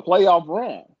a playoff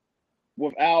run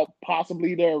without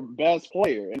possibly their best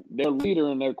player and their leader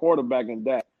and their quarterback in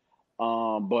that.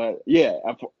 But yeah,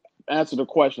 answer the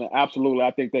question, absolutely.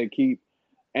 I think they keep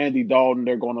Andy Dalton.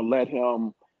 They're going to let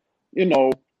him,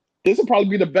 this will probably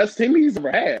be the best team he's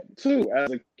ever had, too,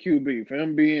 as a QB. For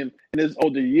him being in his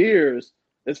older years,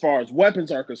 as far as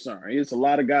weapons are concerned, it's a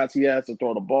lot of guys he has to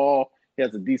throw the ball. He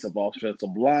has a decent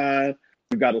offensive line.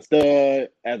 You got a stud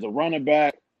as a running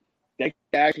back. They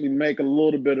can actually make a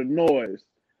little bit of noise.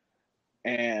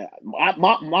 And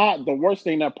the worst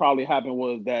thing that probably happened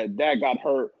was that Dak got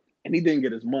hurt and he didn't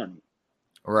get his money.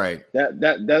 Right.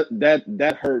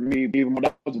 That hurt me. Even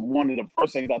that was one of the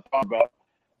first things I thought about.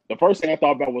 The first thing I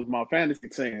thought about was my fantasy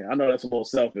team. I know that's a little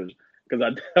selfish because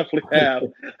I definitely have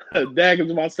Dak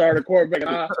as my starter quarterback, and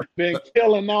I've been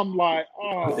killing. I'm like,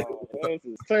 oh, this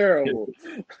is terrible.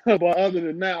 But other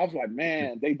than that, I was like,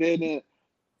 man, they didn't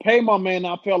pay my man.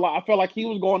 I felt like he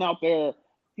was going out there.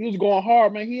 He was going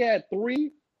hard, man. He had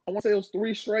 3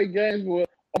 straight games with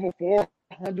over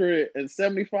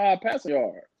 475 passing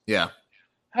yards. Yeah.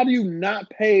 How do you not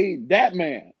pay that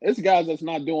man? It's guys that's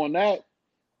not doing that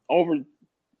over.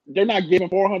 They're not giving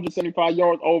 475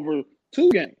 yards over 2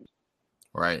 games.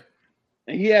 Right.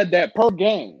 And he had that per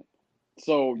game.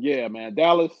 So yeah, man,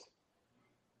 Dallas.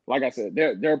 Like I said,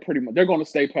 they're pretty much they're going to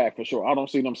stay packed for sure. I don't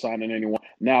see them signing anyone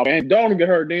now. And don't get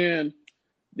hurt, then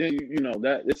you know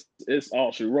that it's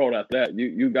all she wrote after that.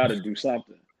 You got to do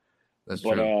something. That's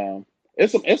true.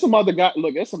 It's some other guy.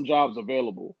 Look, there's some jobs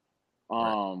available.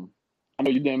 I know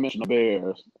you didn't mention the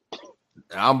Bears.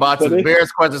 I'm about to. The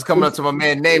Bears questions coming up to my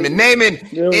man Naaman. Naaman,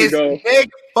 is Nick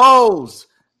Foles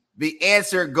the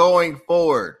answer going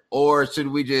forward, or should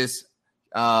we just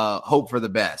hope for the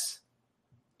best?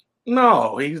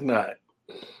 No, he's not.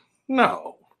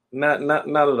 No, not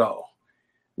at all.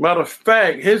 Matter of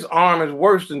fact, his arm is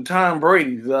worse than Tom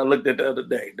Brady's. I looked at the other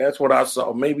day. That's what I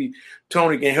saw. Maybe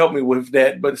Tony can help me with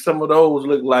that, but some of those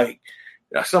look like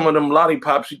some of them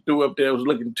lollipops he threw up there was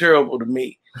looking terrible to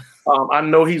me. I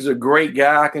know he's a great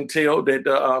guy. I can tell that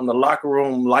the locker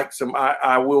room likes him.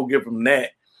 I will give him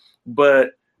that.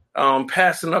 But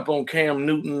passing up on Cam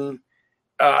Newton,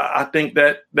 I think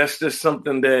that's just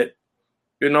something that,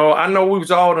 you know, I know we was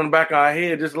all in the back of our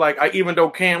head, just like even though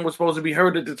Cam was supposed to be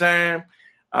hurt at the time,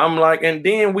 I'm like, and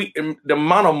then the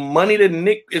amount of money that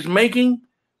Nick is making,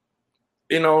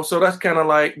 you know, so that's kind of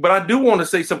like, but I do want to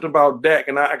say something about Dak,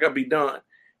 and I got to be done.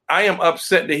 I am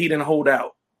upset that he didn't hold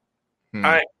out.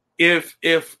 If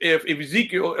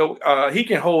Ezekiel he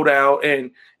can hold out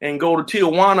and go to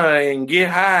Tijuana and get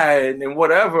high and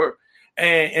whatever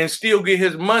and still get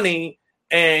his money,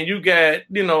 and you got,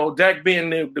 you know, Dak being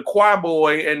the choir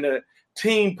boy and the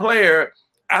team player,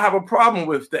 I have a problem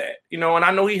with that, you know. And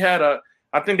I know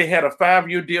I think they had a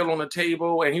 5-year deal on the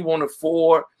table and he wanted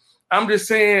 4. I'm just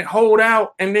saying, hold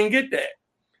out and then get that.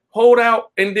 Hold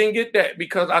out and then get that,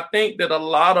 because I think that a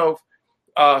lot of,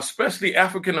 especially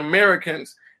African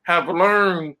Americans, have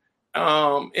learned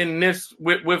in this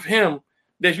with him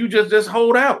that you just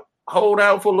hold out for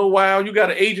a little while. You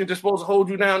got an agent that's supposed to hold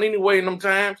you down anyway in them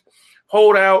times.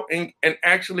 Hold out and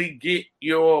actually get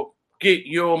your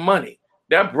money.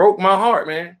 That broke my heart,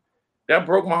 man. That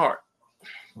broke my heart.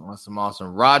 Awesome.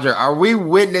 Roger, are we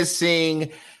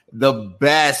witnessing the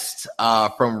best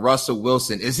from Russell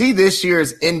Wilson? Is he this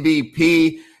year's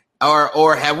MVP,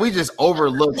 or have we just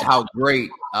overlooked how great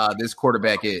this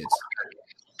quarterback is?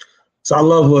 So I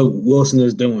love what Wilson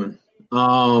is doing.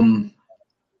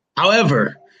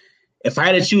 However, if I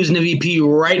had to choose an MVP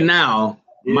right now,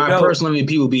 my personal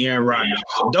MVP would be Aaron Rodgers.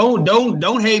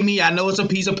 Don't hate me. I know it's a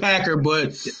piece of Packer, but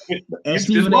as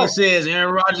Stephen A. says,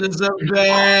 Aaron Rodgers is a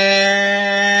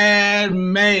bad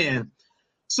man.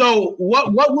 So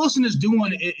what Wilson is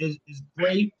doing is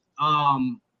great.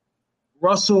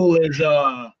 Russell is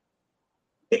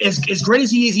as great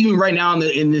as he is even right now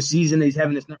in this season he's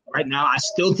having this right now. I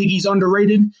still think he's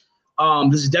underrated.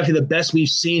 This is definitely the best we've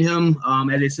seen him.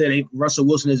 As I said, Russell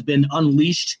Wilson has been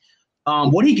unleashed.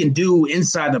 What he can do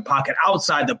inside the pocket,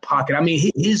 outside the pocket. I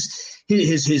mean, his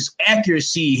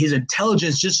accuracy, his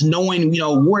intelligence, just knowing, you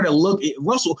know, where to look.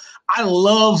 Russell, I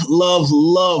love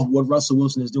what Russell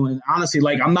Wilson is doing. Honestly,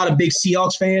 like, I'm not a big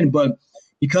Seahawks fan, but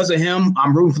because of him,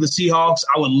 I'm rooting for the Seahawks.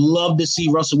 I would love to see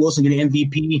Russell Wilson get an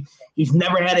MVP. He's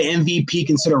never had an MVP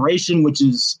consideration, which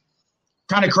is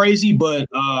kind of crazy, but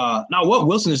now what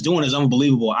Wilson is doing is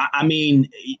unbelievable. I mean,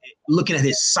 looking at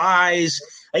his size,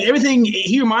 like everything,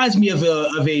 he reminds me of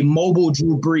a mobile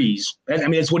Drew Brees. I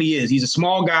mean, that's what he is. He's a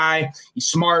small guy. He's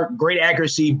smart, great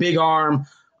accuracy, big arm.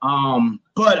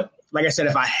 But like I said,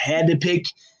 if I had to pick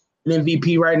an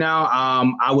MVP right now,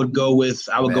 I would go with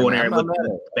Aaron.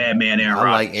 Bad man, Aaron Rodgers.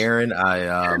 I like Aaron.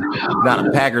 I'm not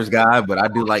a Packers guy, but I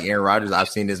do like Aaron Rodgers. I've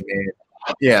seen this man,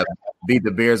 beat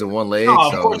the Bears in one leg.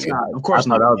 Oh, of course not. Of course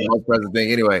not. That was the most present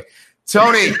thing. Anyway,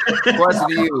 Tony, question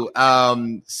to you.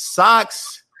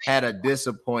 Sox had a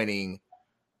disappointing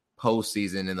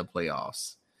postseason in the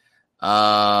playoffs.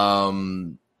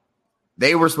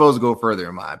 They were supposed to go further,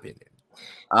 in my opinion.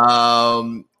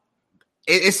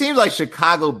 It seems like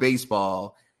Chicago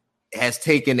baseball has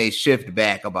taken a shift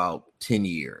back about 10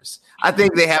 years. I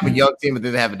think they have a young team, but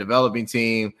then they have a developing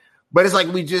team. But it's like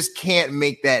we just can't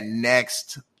make that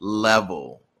next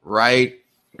level, right?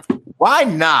 Why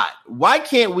not? Why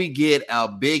can't we get a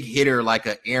big hitter like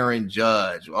an Aaron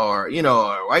Judge, or, you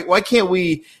know, why can't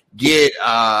we get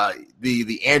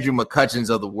the Andrew McCutchens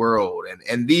of the world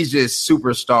and these just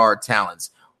superstar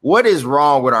talents? What is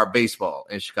wrong with our baseball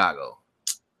in Chicago?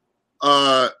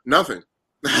 Nothing.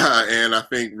 And I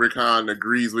think Rick Hahn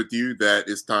agrees with you that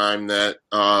it's time that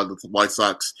the White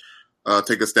Sox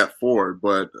take a step forward.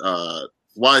 But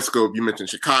wide scope, you mentioned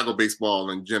Chicago baseball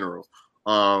in general.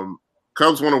 Because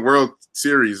Cubs won a World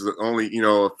Series only,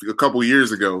 a couple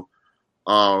years ago.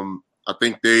 I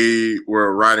think they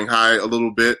were riding high a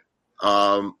little bit,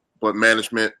 but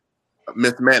management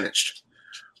mismanaged.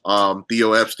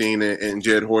 Theo Epstein and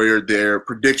Jed Hoyer, their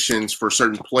predictions for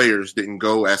certain players didn't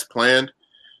go as planned.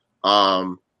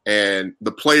 And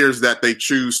the players that they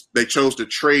chose to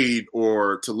trade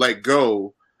or to let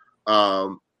go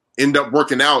end up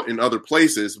working out in other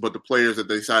places, but the players that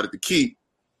they decided to keep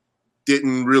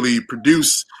didn't really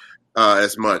produce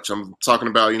as much. I'm talking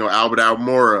about, Albert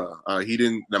Almora.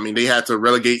 They had to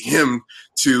relegate him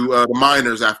to the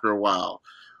minors after a while.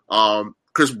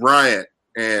 Chris Bryant,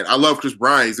 and I love Chris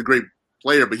Bryant. He's a great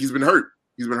player, but he's been hurt.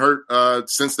 He's been hurt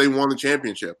since they won the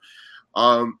championship.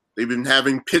 They've been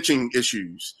having pitching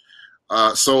issues.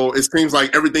 So it seems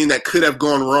like everything that could have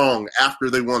gone wrong after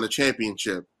they won the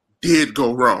championship did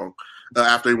go wrong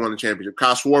after they won the championship.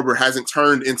 Kyle Schwarber hasn't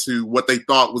turned into what they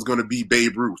thought was going to be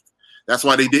Babe Ruth. That's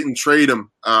why they didn't trade him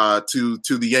to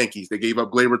the Yankees. They gave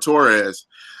up Gleyber Torres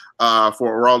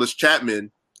for Aroldis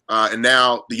Chapman. And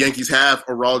now the Yankees have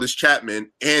Aroldis Chapman,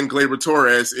 and Gleyber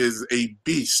Torres is a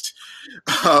beast.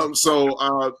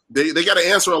 So they got to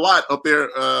answer a lot up there.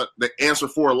 They answer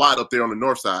for a lot up there on the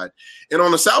north side. And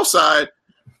on the south side,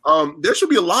 there should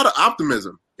be a lot of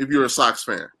optimism if you're a Sox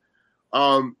fan.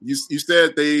 You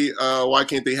said why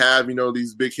can't they have,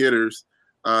 these big hitters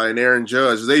and Aaron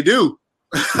Judge? They do.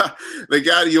 They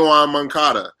got Yohan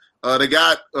Moncada. They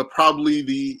got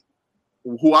probably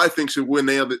who I think should win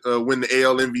the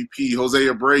AL MVP, Jose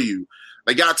Abreu.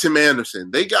 They got Tim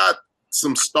Anderson. They got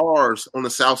some stars on the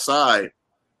south side,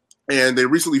 and they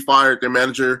recently fired their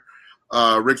manager,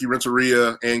 Ricky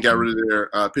Renteria, and got rid of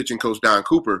their pitching coach, Don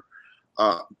Cooper.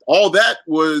 All that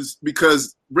was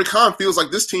because Rick Hahn feels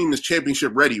like this team is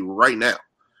championship ready right now.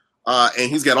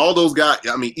 And he's got all those guys.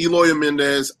 Eloy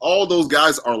Mendez, all those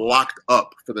guys are locked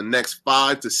up for the next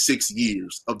 5 to 6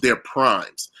 years of their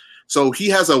primes. So he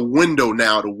has a window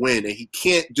now to win, and he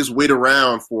can't just wait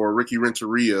around for Ricky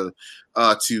Renteria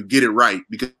to get it right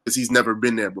because he's never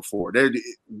been there before.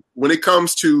 When it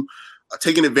comes to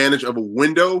taking advantage of a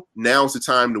window, now's the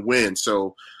time to win.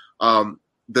 So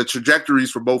the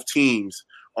trajectories for both teams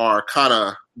are kind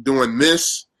of doing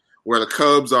this, where the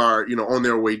Cubs are, on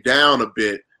their way down a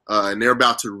bit, and they're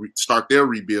about to start their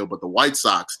rebuild. But the White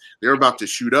Sox, they're about to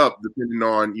shoot up, depending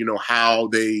on how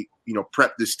they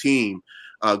prep this team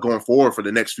going forward for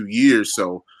the next few years.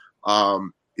 So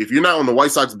if you're not on the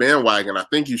White Sox bandwagon, I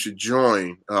think you should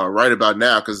join right about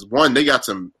now because, one, they got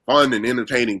some fun and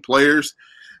entertaining players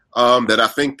that I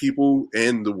think people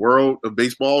in the world of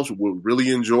baseball will really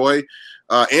enjoy.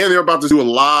 And they're about to do a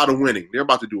lot of winning.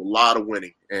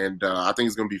 And I think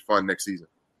it's going to be fun next season.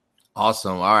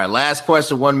 Awesome. All right. Last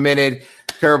question, 1 minute.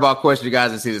 Curveball question. You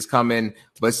guys can see this coming.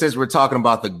 But since we're talking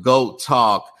about the GOAT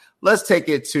talk, let's take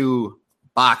it to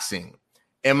boxing.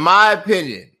 In my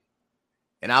opinion,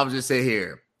 and I'll just say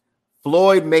here,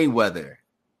 Floyd Mayweather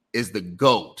is the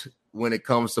GOAT when it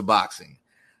comes to boxing.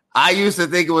 I used to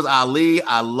think it was Ali.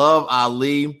 I love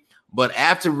Ali. But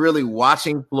after really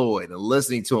watching Floyd and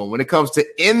listening to him, when it comes to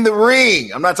in the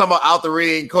ring, I'm not talking about out the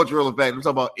ring, cultural effect. I'm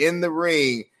talking about in the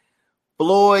ring.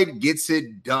 Floyd gets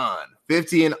it done.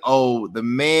 50-0. The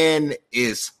man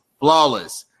is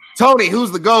flawless. Tony,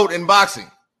 who's the GOAT in boxing?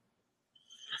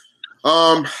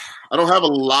 I don't have a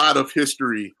lot of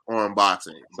history on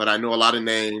boxing, but I know a lot of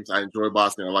names. I enjoy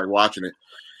boxing. I like watching it.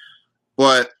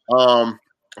 But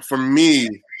for me,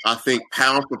 I think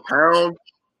pound for pound,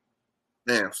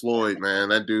 man, Floyd, man,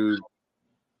 that dude,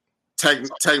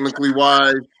 technically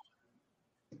wise,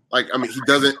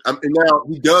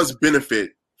 he does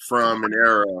benefit from an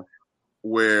era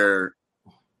where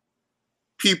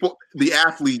the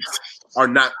athletes are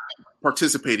not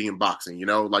participating in boxing,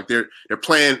 they're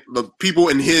playing the people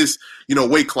in his,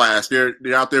 weight class. They're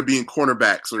out there being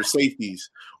cornerbacks or safeties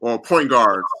or point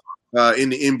guards in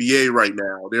the NBA right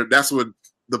now. That's what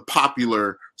the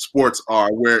popular sports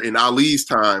are. Where in Ali's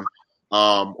time,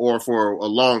 or for a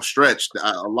long stretch,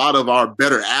 a lot of our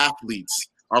better athletes,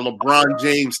 our LeBron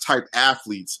James type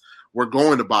athletes, were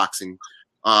going to boxing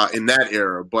in that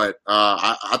era. But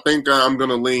I think I'm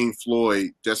going to lean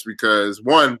Floyd just because,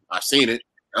 one, I've seen it.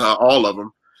 All of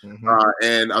them.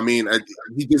 Mm-hmm.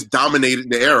 He just dominated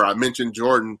the era. I mentioned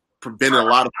Jordan prevented a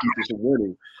lot of people from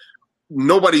winning.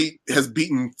 Nobody has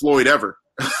beaten Floyd ever.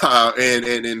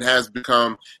 And has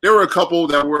become, there were a couple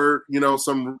that were,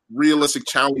 some realistic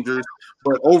challengers,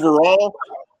 but overall,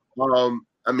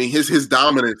 his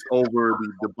dominance over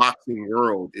the boxing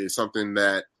world is something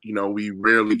that, we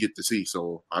rarely get to see.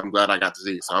 So I'm glad I got to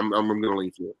see it. So I'm going to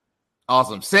lean Floyd.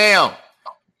 Awesome. Sam,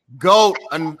 GOAT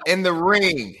in the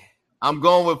ring. I'm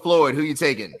going with Floyd. Who you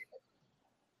taking?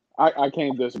 I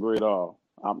can't disagree at all.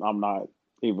 I'm not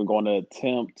even going to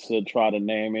attempt to try to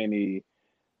name any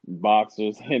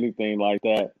boxers, anything like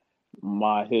that.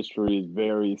 My history is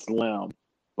very slim.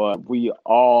 But we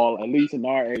all, at least in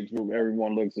our age group,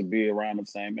 everyone looks to be around the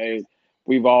same age.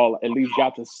 We've all at least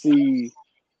got to see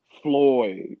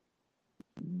Floyd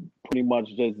pretty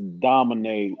much just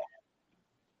dominate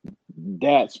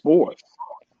that sport.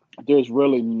 There's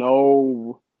really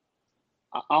no,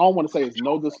 I don't want to say it's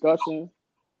no discussion,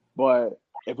 but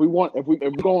if we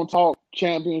go and talk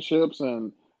championships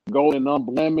and golden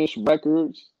unblemished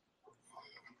records,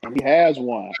 and he has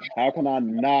one, how can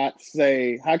I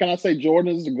say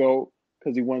Jordan is the GOAT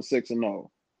because he won 6-0?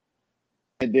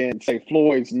 And then say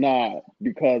Floyd's not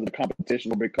because of the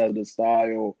competition or because of the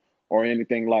style or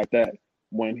anything like that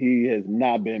when he has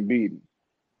not been beaten.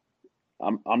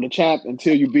 I'm the champ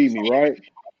until you beat me, right?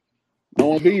 No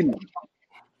one beating him.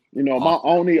 You know, my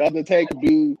only other take would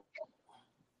be,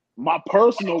 my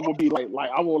personal would be like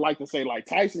I would like to say like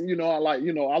Tyson. You know,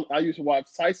 I used to watch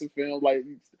Tyson films. Like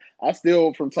I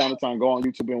still from time to time go on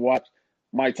YouTube and watch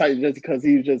Mike Tyson just because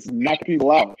he just knocked people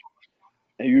out.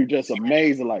 And you're just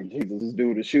amazed at like, Jesus, this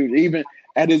dude is shooting. Even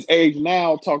at his age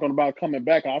now, talking about coming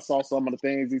back, I saw some of the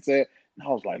things he said, and I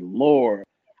was like, Lord,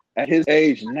 at his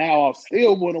age now, I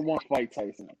still wouldn't want to fight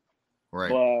Tyson.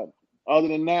 Right. But other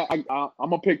than that, I'm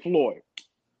going to pick Floyd.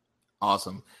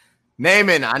 Awesome.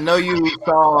 Naaman, I know you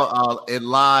saw it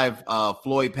live,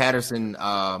 Floyd Patterson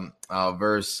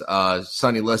versus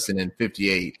Sonny Liston in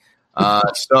 58.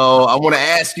 So I want to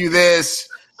ask you this.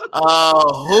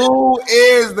 Who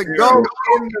is the GOAT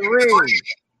in the ring?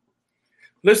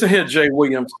 Listen here, Jay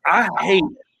Williams. I hate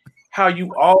how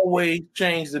you always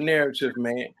change the narrative,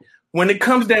 man. When it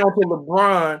comes down to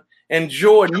LeBron and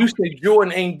Jordan, you say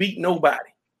Jordan ain't beat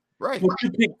nobody. Right. But you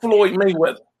pick Floyd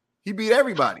Mayweather. He beat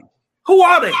everybody. Who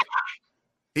are they?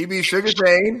 He beat Sugar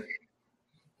Shane.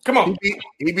 Come on.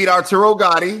 He beat Arturo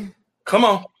Gotti. Come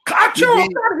on. Arturo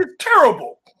Gotti is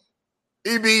terrible.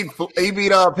 He beat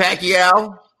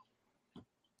Pacquiao.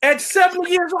 At 7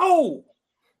 years old.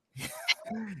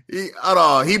 He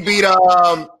beat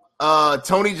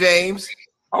Tony James.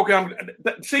 Okay,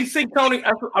 see, Tony,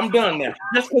 I'm done now.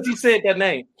 Just because he said that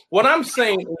name. What I'm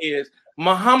saying is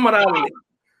Muhammad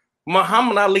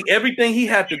Ali, everything he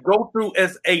had to go through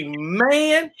as a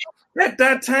man at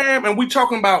that time, and we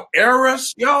talking about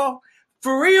eras, y'all,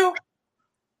 for real.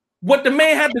 What the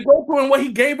man had to go through and what he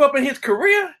gave up in his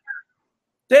career,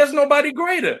 there's nobody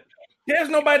greater. There's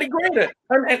nobody greater.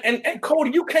 And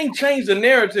Cody, you can't change the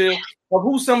narrative of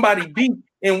who somebody beat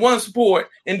in one sport,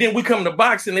 and then we come to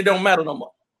boxing, it don't matter no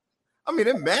more. I mean,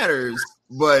 it matters,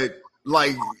 but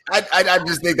like I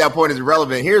just think that point is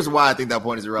irrelevant. Here's why I think that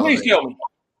point is irrelevant. Please tell me.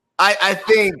 I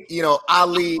think,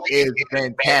 Ali is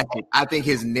fantastic. I think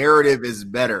his narrative is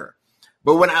better.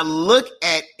 But when I look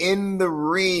at in the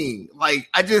ring, like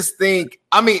I just think,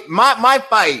 my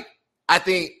fight, I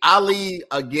think Ali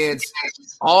against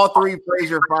all three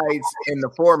Frazier fights and the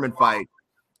Foreman fight,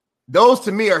 those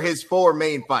to me are his four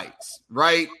main fights,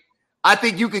 right? I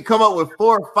think you could come up with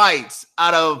 4 fights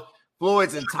out of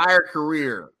Floyd's entire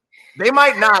career. They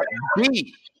might not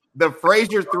beat the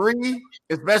Frazier 3,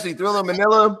 especially Thriller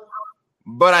Manila,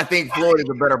 but I think Floyd is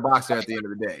a better boxer at the end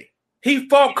of the day. He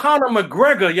fought Conor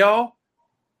McGregor, y'all.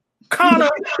 Conor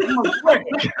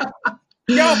McGregor.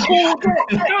 Y'all cool with that?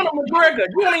 Conor McGregor.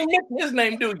 You don't even mention his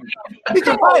name, do you? He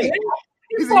can fight.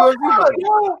 He's a UFC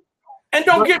fighter. And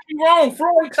don't get me wrong,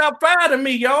 Floyd top 5 to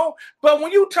me, y'all. But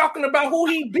when you talking about who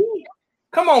he beat,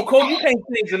 come on, Cole, you can't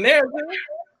change the narrative.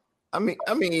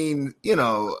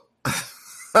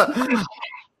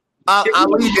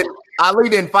 Ali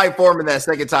didn't fight Foreman that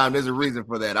second time. There's a reason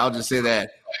for that. I'll just say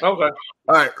that. Okay.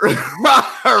 All right.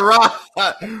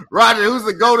 Roger, who's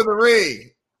the GOAT of the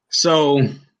ring? So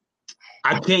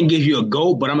I can't give you a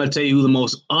GOAT, but I'm going to tell you who the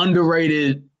most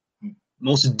underrated,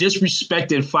 most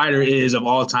disrespected fighter is of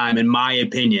all time, in my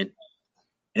opinion.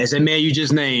 And it's a man you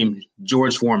just named,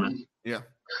 George Foreman. Yeah.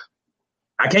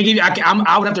 I can't give you.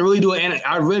 I would have to really do it, and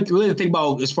I really think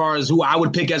about as far as who I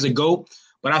would pick as a GOAT.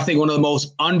 But I think one of the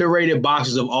most underrated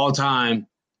boxers of all time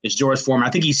is George Foreman.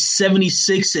 I think he's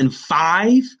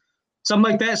 76-5,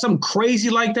 something like that, something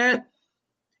crazy like that.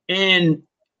 And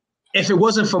if it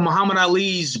wasn't for Muhammad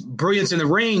Ali's brilliance in the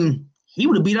ring, he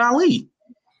would have beat Ali.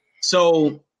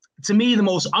 So to me, the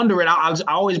most underrated, I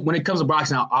always, when it comes to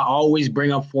boxing, I always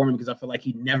bring up Foreman because I feel like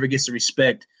he never gets the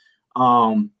respect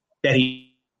that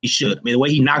he should. I mean, the way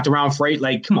he knocked around Freight,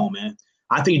 like, come on, man.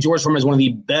 I think George Foreman is one of the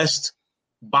best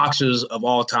boxers of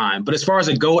all time. But as far as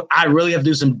a GOAT, I really have to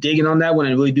do some digging on that one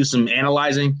and really do some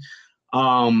analyzing.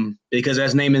 Because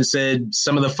as Naaman said,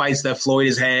 some of the fights that Floyd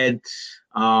has had,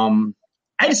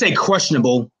 I hate to say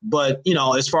questionable, but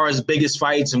as far as biggest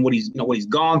fights and what he's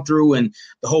gone through and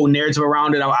the whole narrative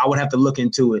around it, I would have to look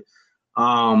into it.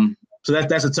 So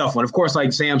that's a tough one. Of course,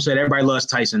 like Sam said, everybody loves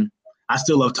Tyson. I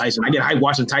still love Tyson. I get hyped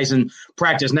watching Tyson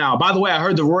practice now. By the way, I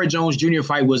heard the Roy Jones Jr.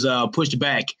 fight was pushed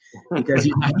back because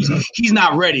he's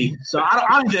not ready. So I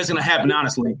don't think that's going to happen,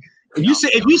 honestly.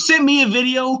 If you sent me a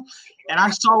video and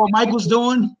I saw what Mike was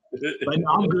doing, but no,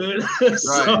 I'm good.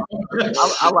 Right.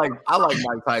 I like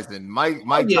Mike Tyson. Mike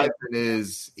Tyson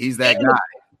he's that guy.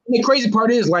 And the crazy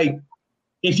part is, like,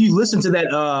 if you listen to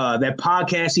that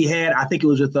podcast he had, I think it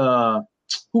was with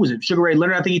who was it? Sugar Ray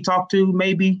Leonard, I think he talked to,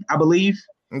 maybe, I believe.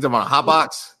 You're talking about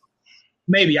Hotbox?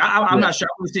 Maybe. I'm not sure.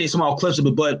 I'm seeing small clips of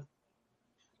it, but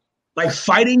like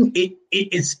fighting,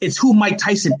 it's who Mike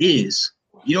Tyson is.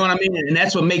 You know what I mean? And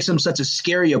that's what makes him such a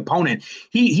scary opponent.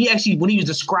 He actually, when he was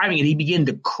describing it, he began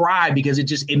to cry because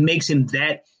it makes him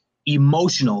that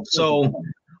emotional. So,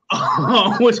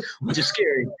 which is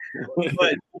scary.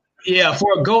 But yeah,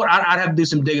 for a GOAT, I'd have to do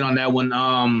some digging on that one.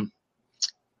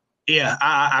 Yeah,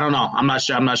 I don't know. I'm not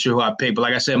sure who I pick. But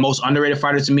like I said, most underrated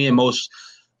fighter to me and most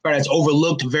fighter that's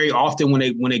overlooked very often when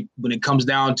it comes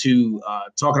down to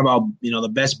talking about the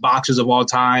best boxers of all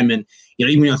time, and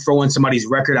even throw in somebody's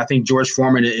record. I think George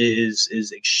Foreman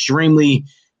is extremely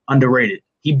underrated.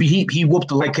 He whooped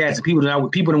the like cats, and people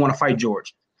didn't want to fight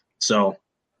George. So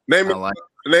I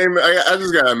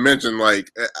just gotta mention, like,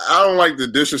 I don't like the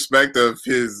disrespect of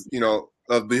his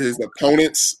his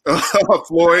opponents,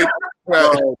 Floyd.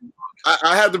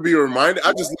 I have to be reminded.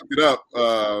 I just looked it up.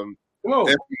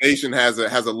 Nation has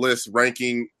a list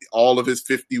ranking all of his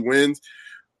 50 wins.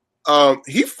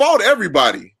 He fought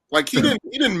everybody. Like, he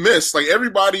didn't miss. Like, he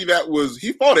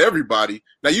fought everybody.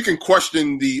 Now, you can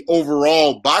question the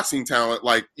overall boxing talent.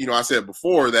 Like, I said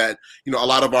before that, a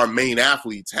lot of our main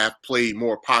athletes have played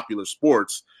more popular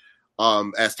sports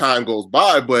as time goes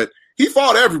by, but he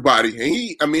fought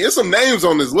everybody. And there's some names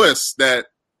on this list that,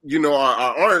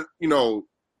 aren't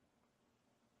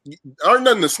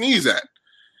nothing to sneeze at.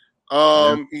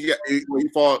 He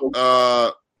fought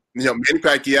Manny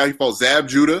Pacquiao. He fought Zab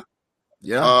Judah.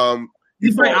 Yeah.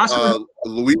 He fought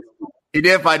Luis. He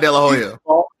did fight De La Hoya.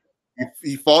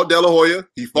 He fought De La Hoya.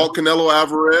 He fought Canelo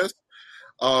Alvarez.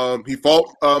 He fought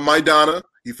Maidana.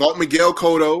 He fought Miguel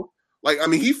Cotto.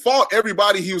 He fought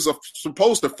everybody he was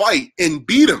supposed to fight and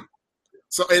beat him.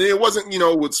 So, and it wasn't,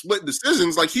 with split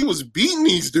decisions. Like, he was beating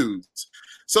these dudes.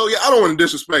 So, yeah, I don't want to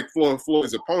disrespect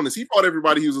Floyd's opponents. He fought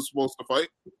everybody he was supposed to fight.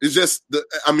 It's just,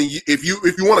 if you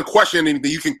want to question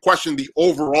anything, you can question the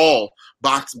overall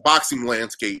boxing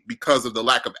landscape because of the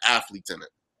lack of athletes in it.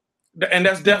 And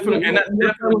that's definitely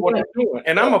what I'm doing.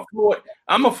 And I'm a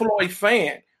Floyd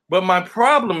fan. But my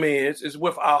problem is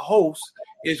with our host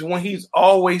is when he's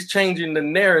always changing the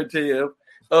narrative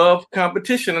of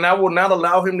competition, and I will not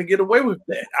allow him to get away with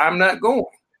that. I'm not going.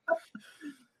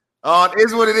 It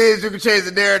is what it is. You can change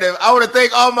the narrative. I want to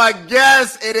thank all my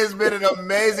guests. It has been an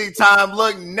amazing time.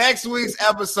 Look, next week's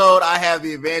episode, I have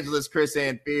the evangelist Chris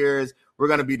Ann Fears. We're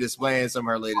going to be displaying some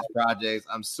of her latest projects.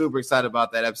 I'm super excited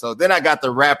about that episode. Then I got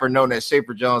the rapper known as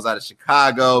Schaefer Jones out of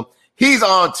Chicago. He's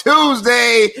on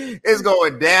Tuesday. It's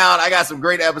going down. I got some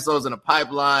great episodes in the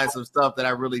pipeline, some stuff that I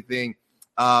really think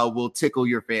will tickle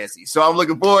your fancy. So I'm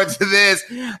looking forward to this.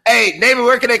 Hey, Naaman,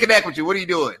 where can they connect with you? What are you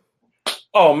doing?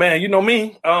 Oh, man, you know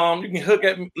me. You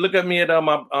can look at me at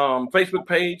my Facebook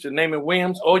page, Naaman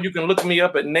Williams, or you can look me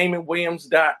up at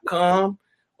NaamanWilliams.com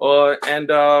and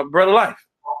Bread of Life.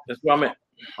 That's where I'm at.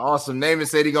 Awesome. Naaman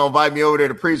said he's going to invite me over there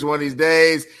to preach one of these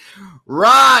days.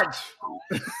 Raj,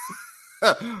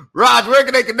 where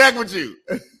can they connect with you?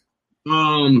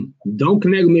 Don't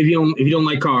connect with me if you don't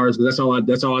like cars, because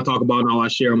that's all I talk about and all I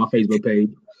share on my Facebook page.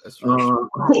 Or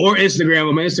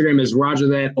Instagram. My Instagram is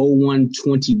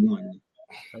RogerThat0121.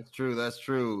 That's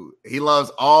true. He loves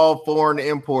all foreign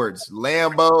imports,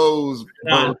 Lambos,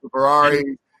 Ferraris.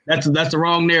 That's the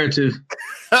wrong narrative.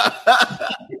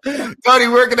 Tony,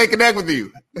 where can they connect with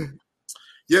you?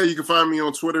 Yeah, you can find me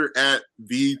on Twitter at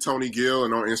 @BTonyGill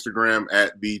and on Instagram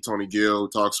at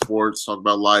BTonyGill. Talk sports, talk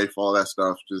about life, all that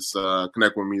stuff. Just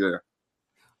connect with me there.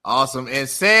 Awesome. And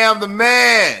Sam, the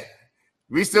man,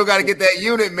 we still got to get that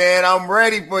unit, man. I'm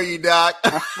ready for you, Doc.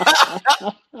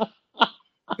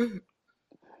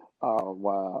 Oh,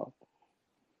 wow.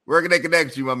 Where can they connect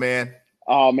with you, my man?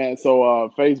 Oh, man.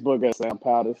 So Facebook at Sam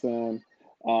Patterson.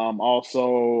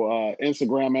 Also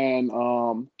Instagram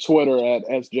and Twitter at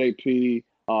SJP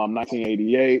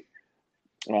 1988.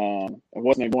 And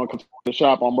what's name going to the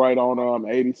shop? I'm right on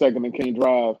 82nd and King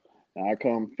Drive. I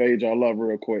come fade y'all love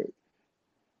real quick.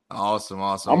 Awesome.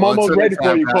 I'm almost ready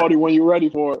for you, Cody, when you're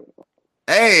ready for it.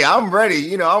 Hey, I'm ready.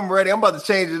 You know, I'm ready. I'm about to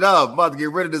change it up. I'm about to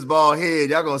get rid of this bald head.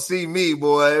 Y'all gonna see me,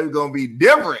 boy. It's gonna be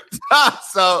different.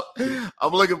 So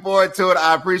I'm looking forward to it.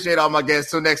 I appreciate all my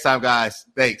guests. Till next time, guys.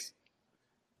 Thanks.